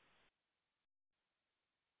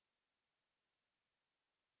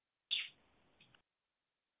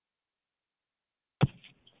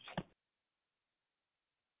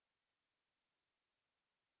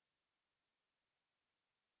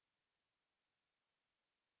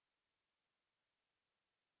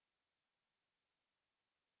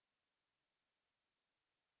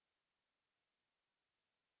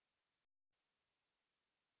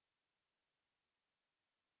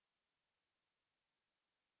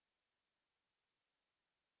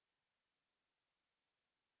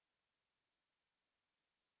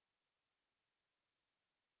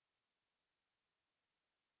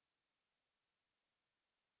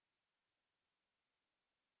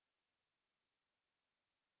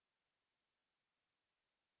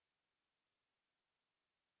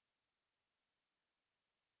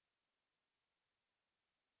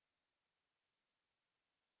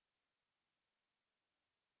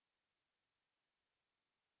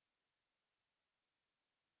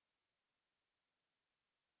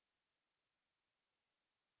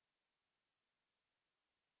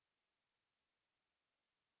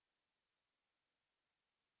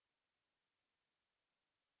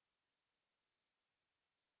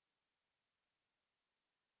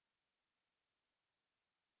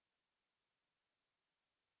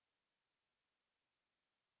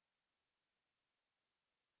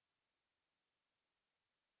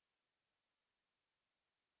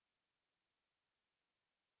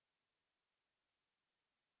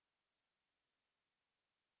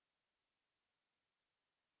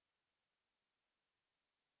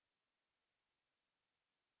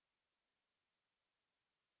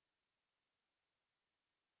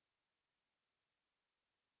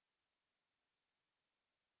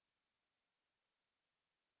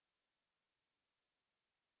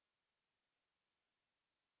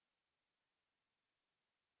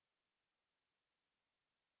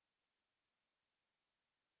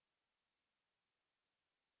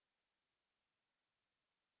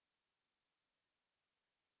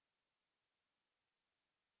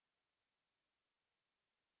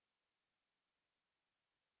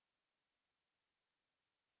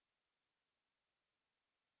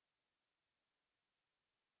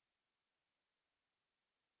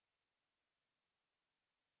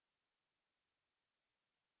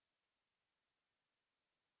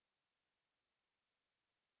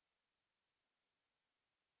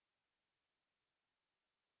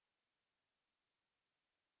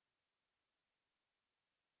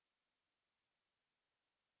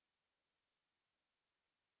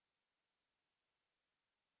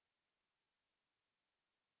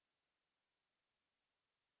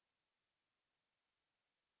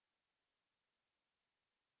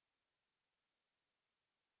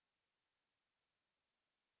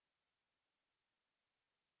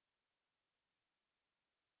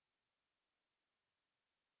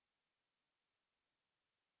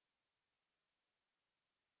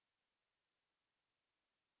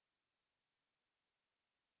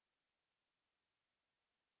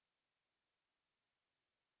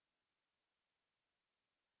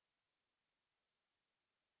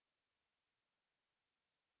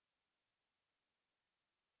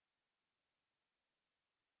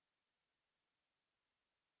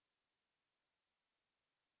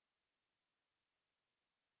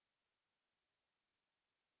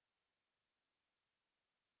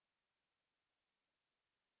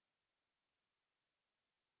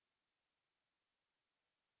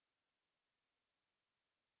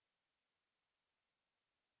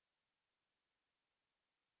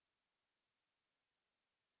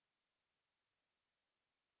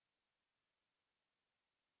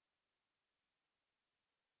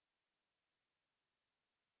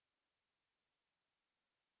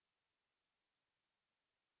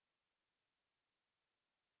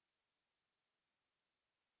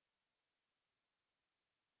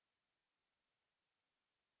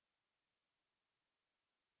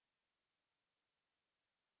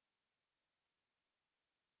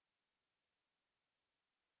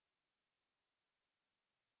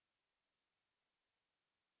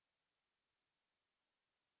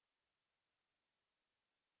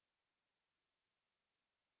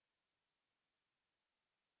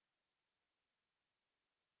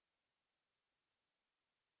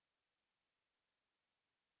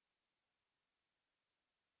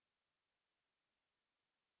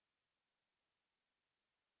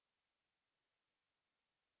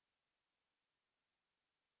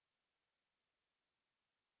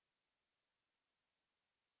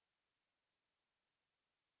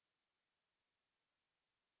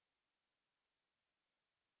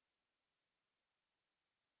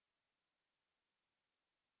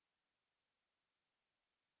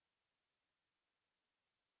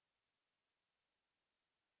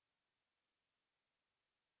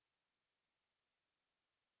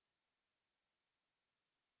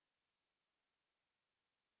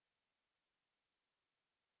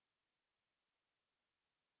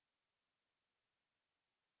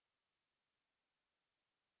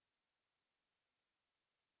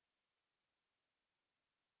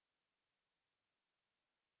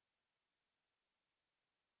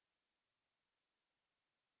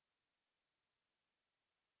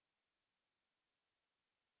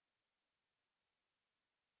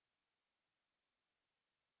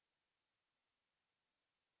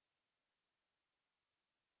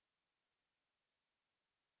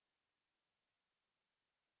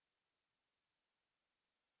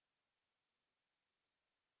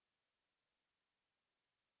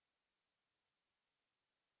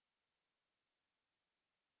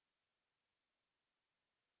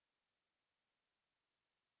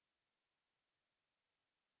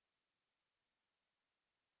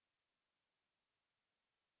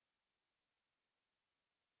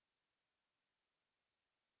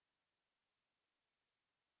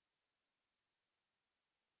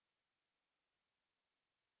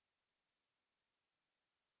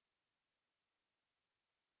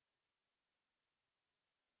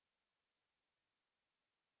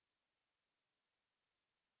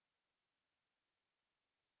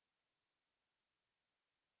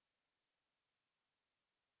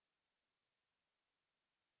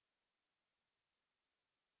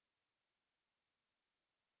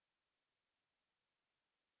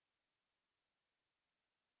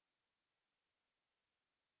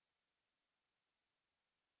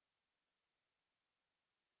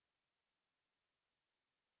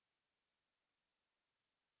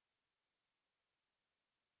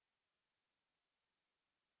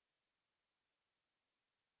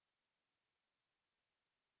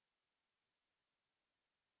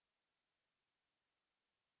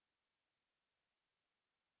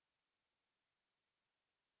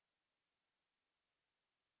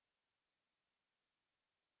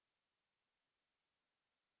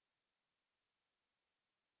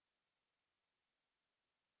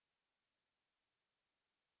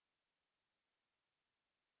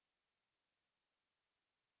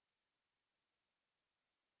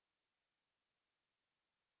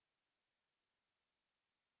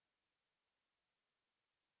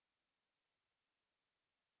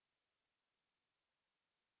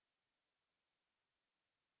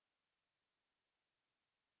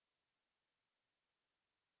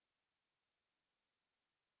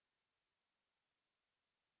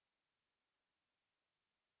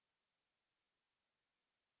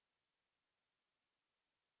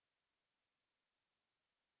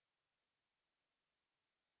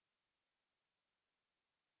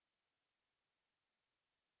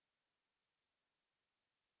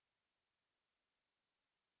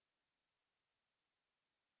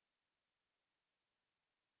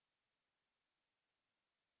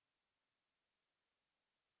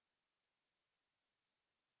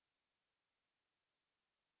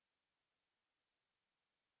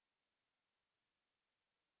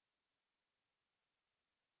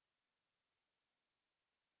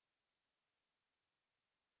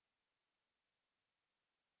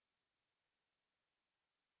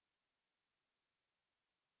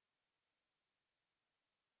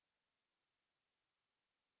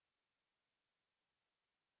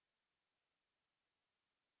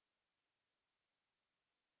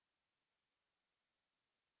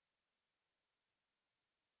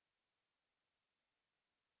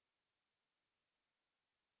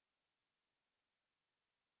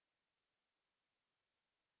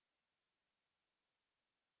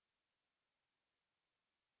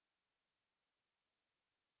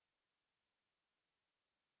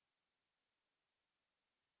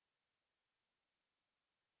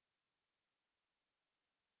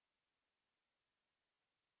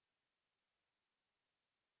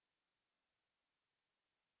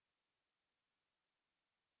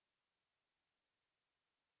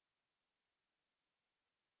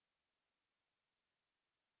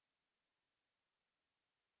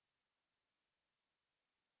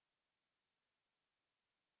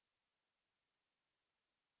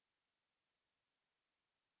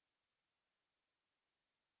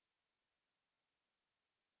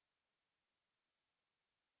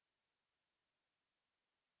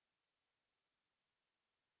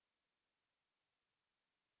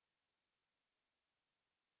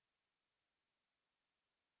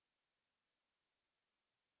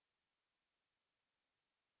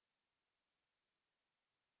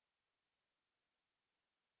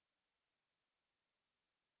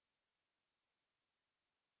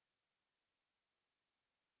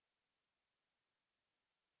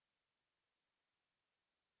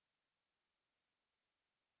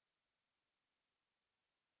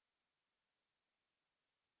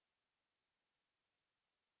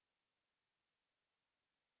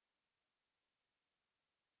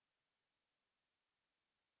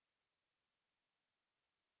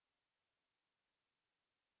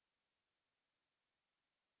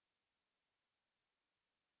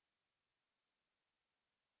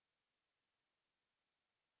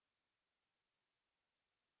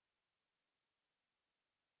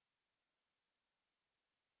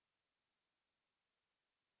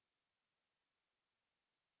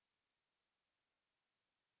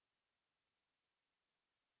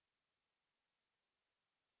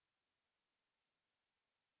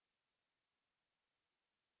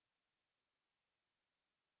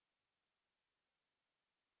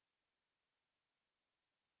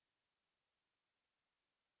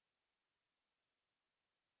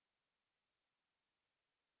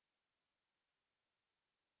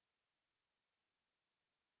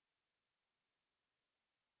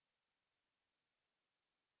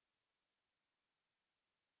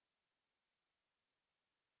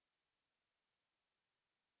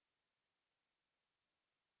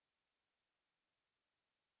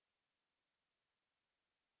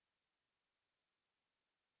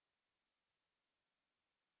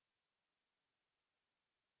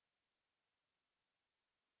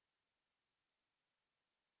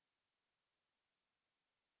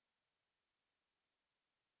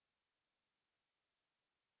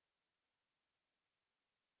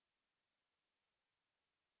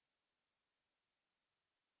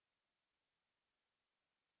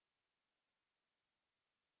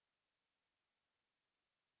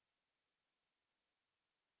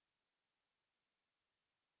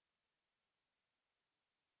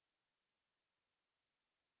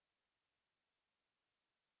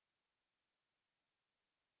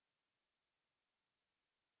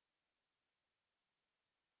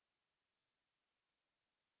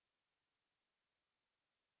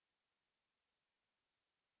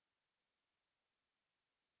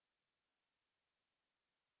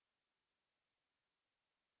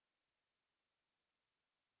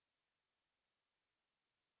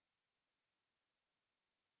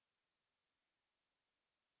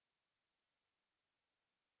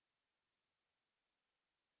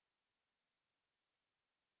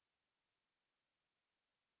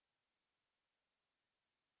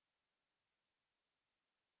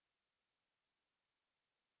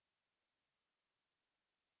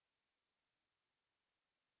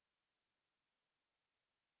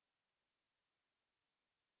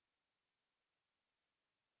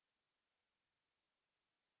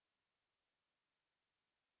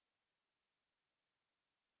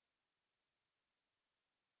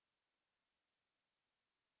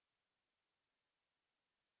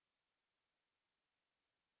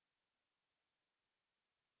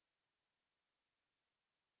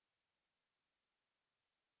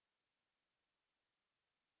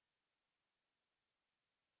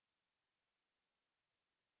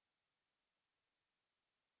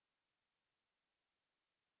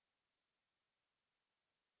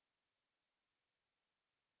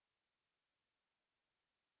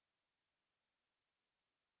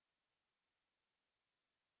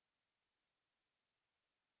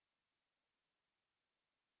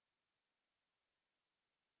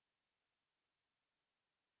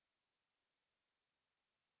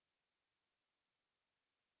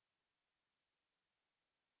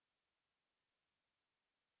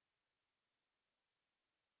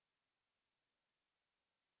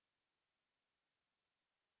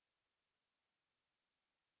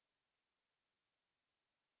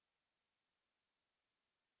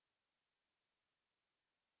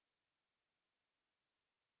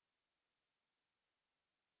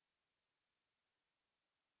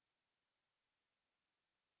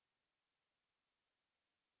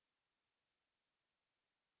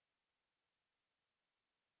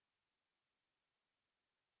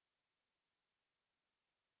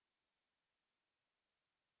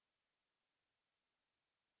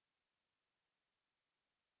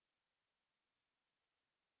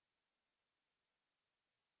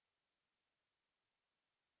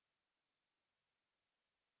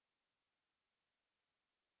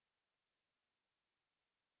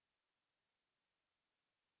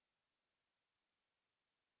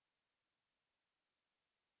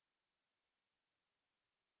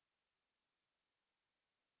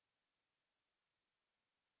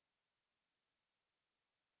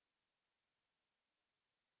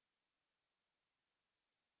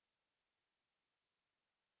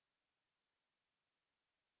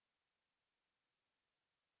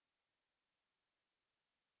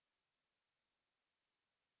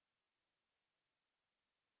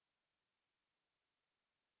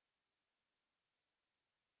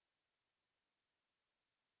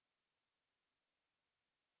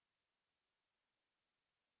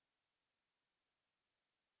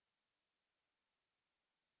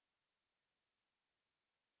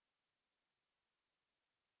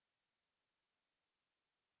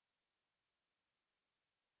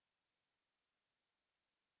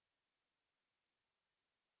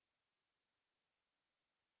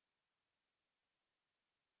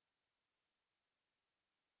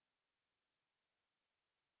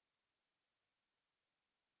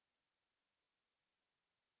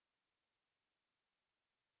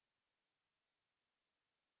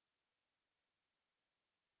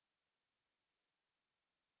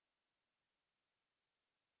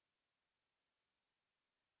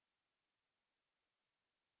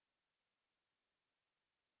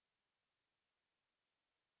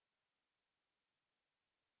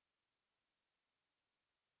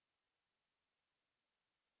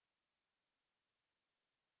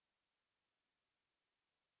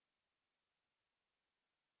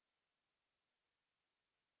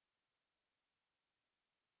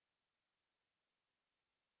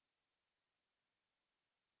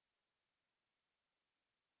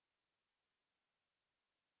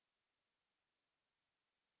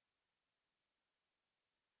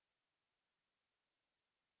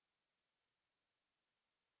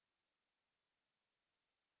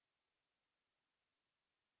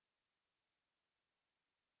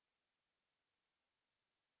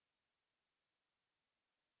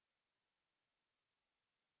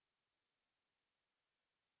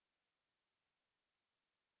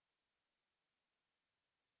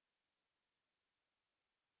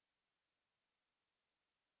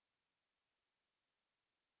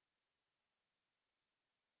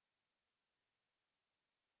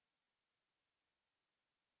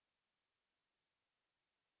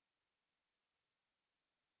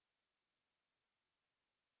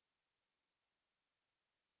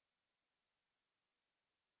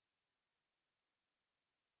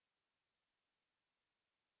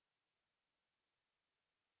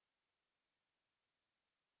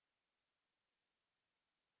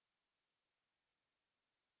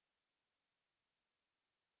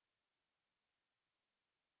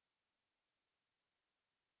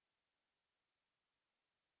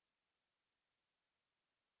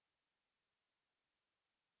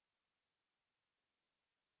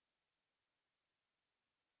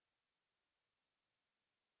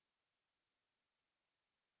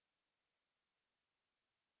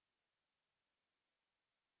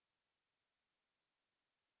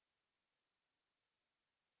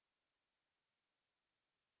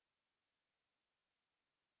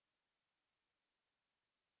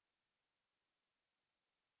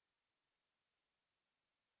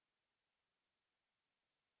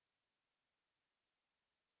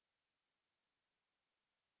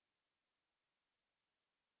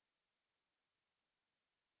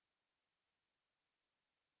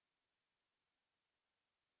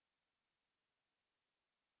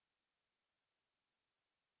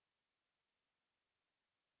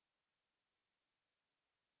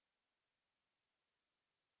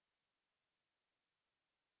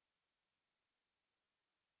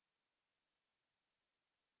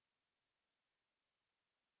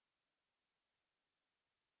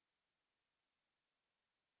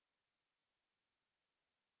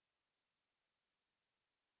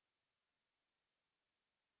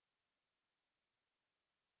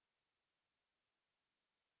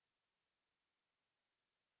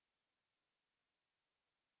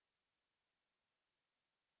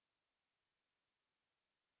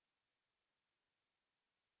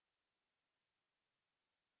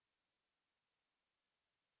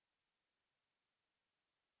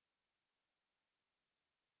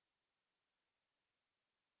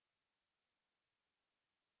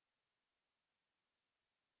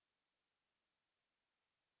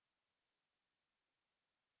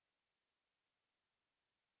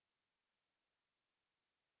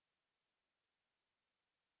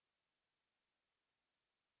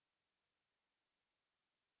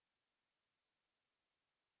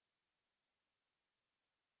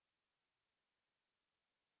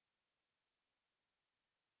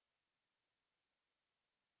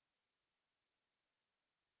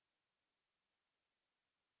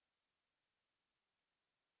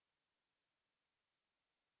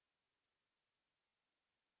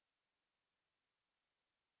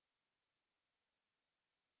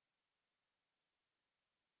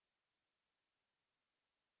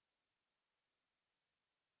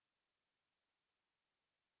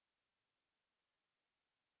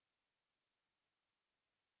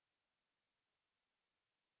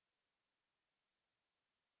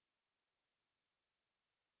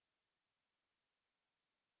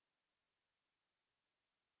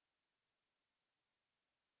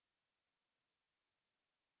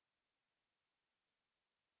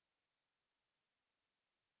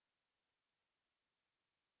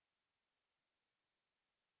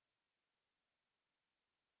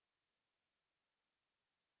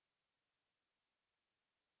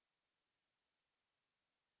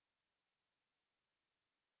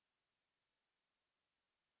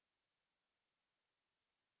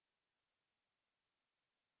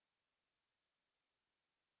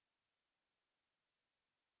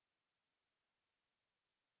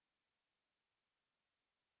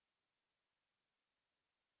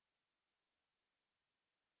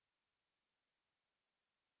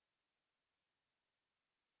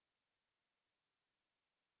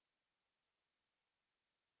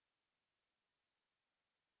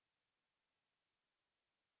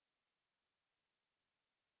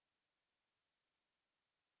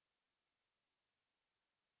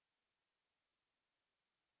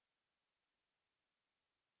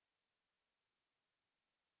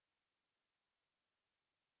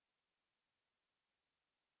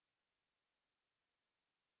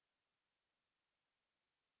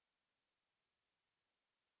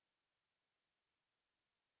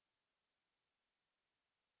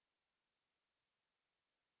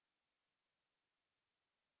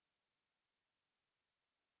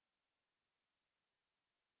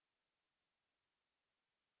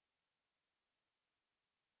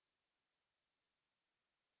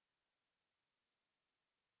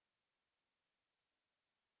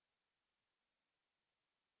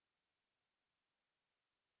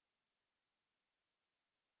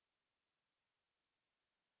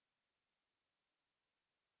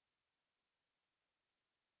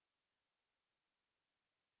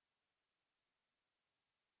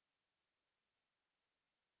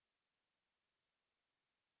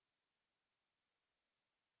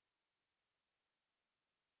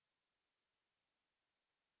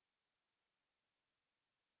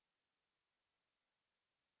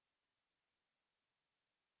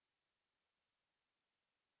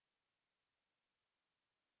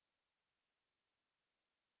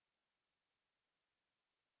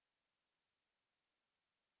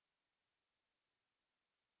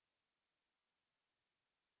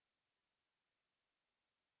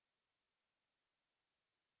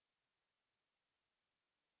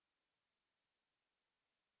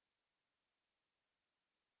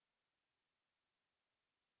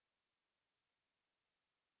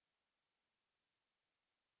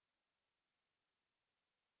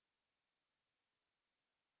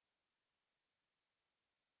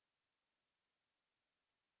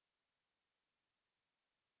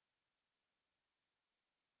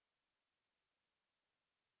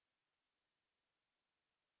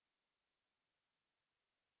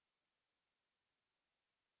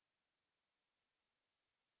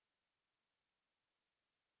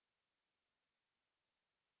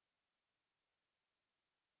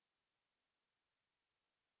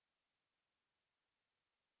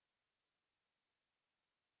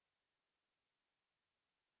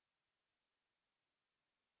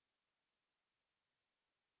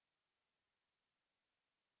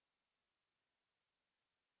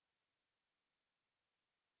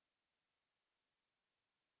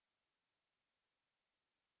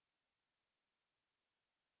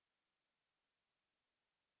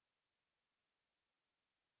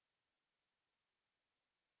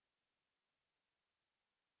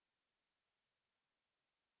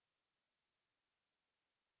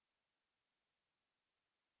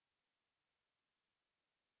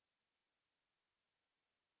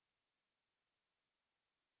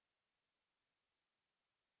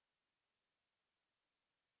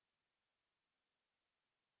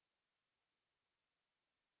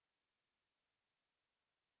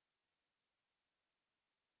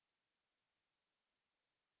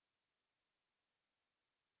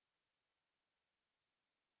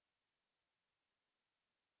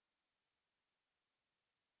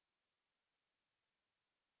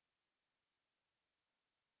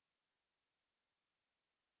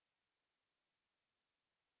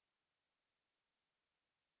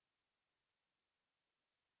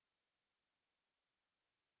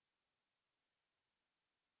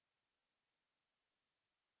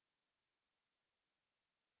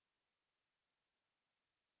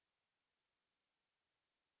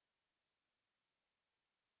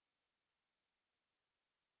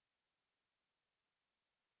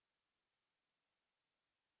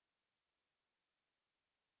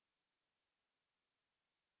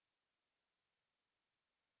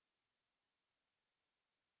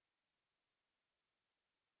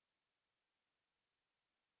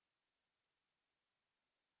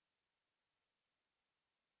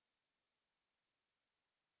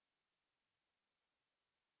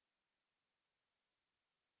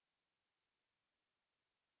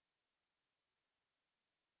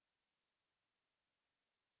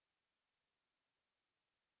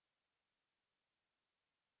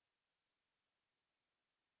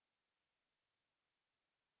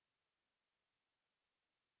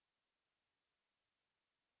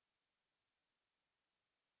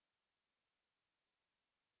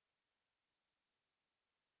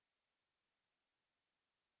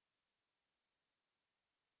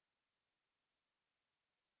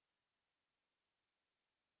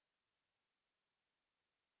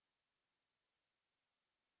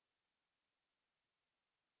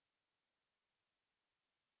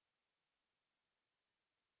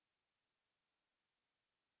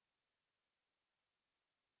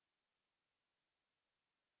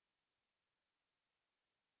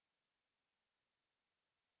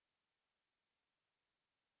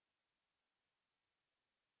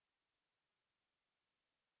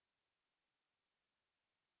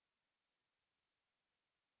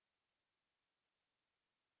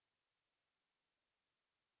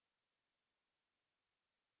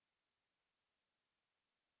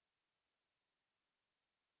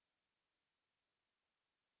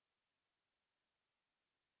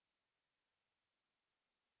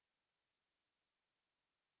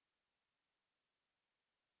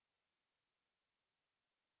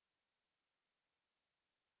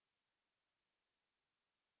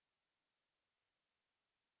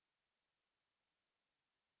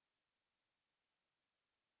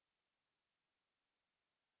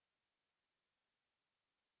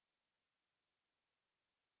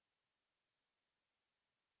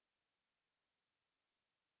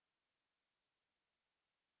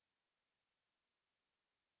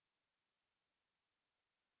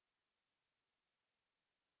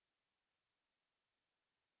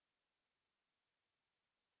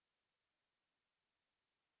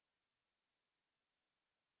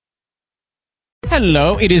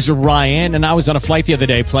 Hello, it is Ryan, and I was on a flight the other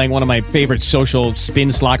day playing one of my favorite social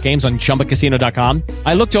spin slot games on ChumbaCasino.com.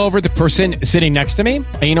 I looked over at the person sitting next to me,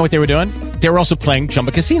 and you know what they were doing? They were also playing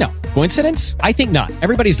Chumba Casino. Coincidence? I think not.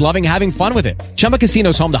 Everybody's loving having fun with it. Chumba Casino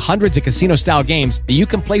is home to hundreds of casino-style games that you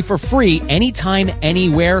can play for free anytime,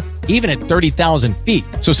 anywhere, even at 30,000 feet.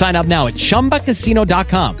 So sign up now at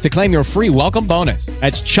ChumbaCasino.com to claim your free welcome bonus.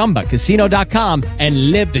 That's ChumbaCasino.com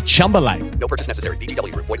and live the Chumba life. No purchase necessary.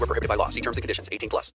 VGW Group. Void where prohibited by law. See terms and conditions. 18+.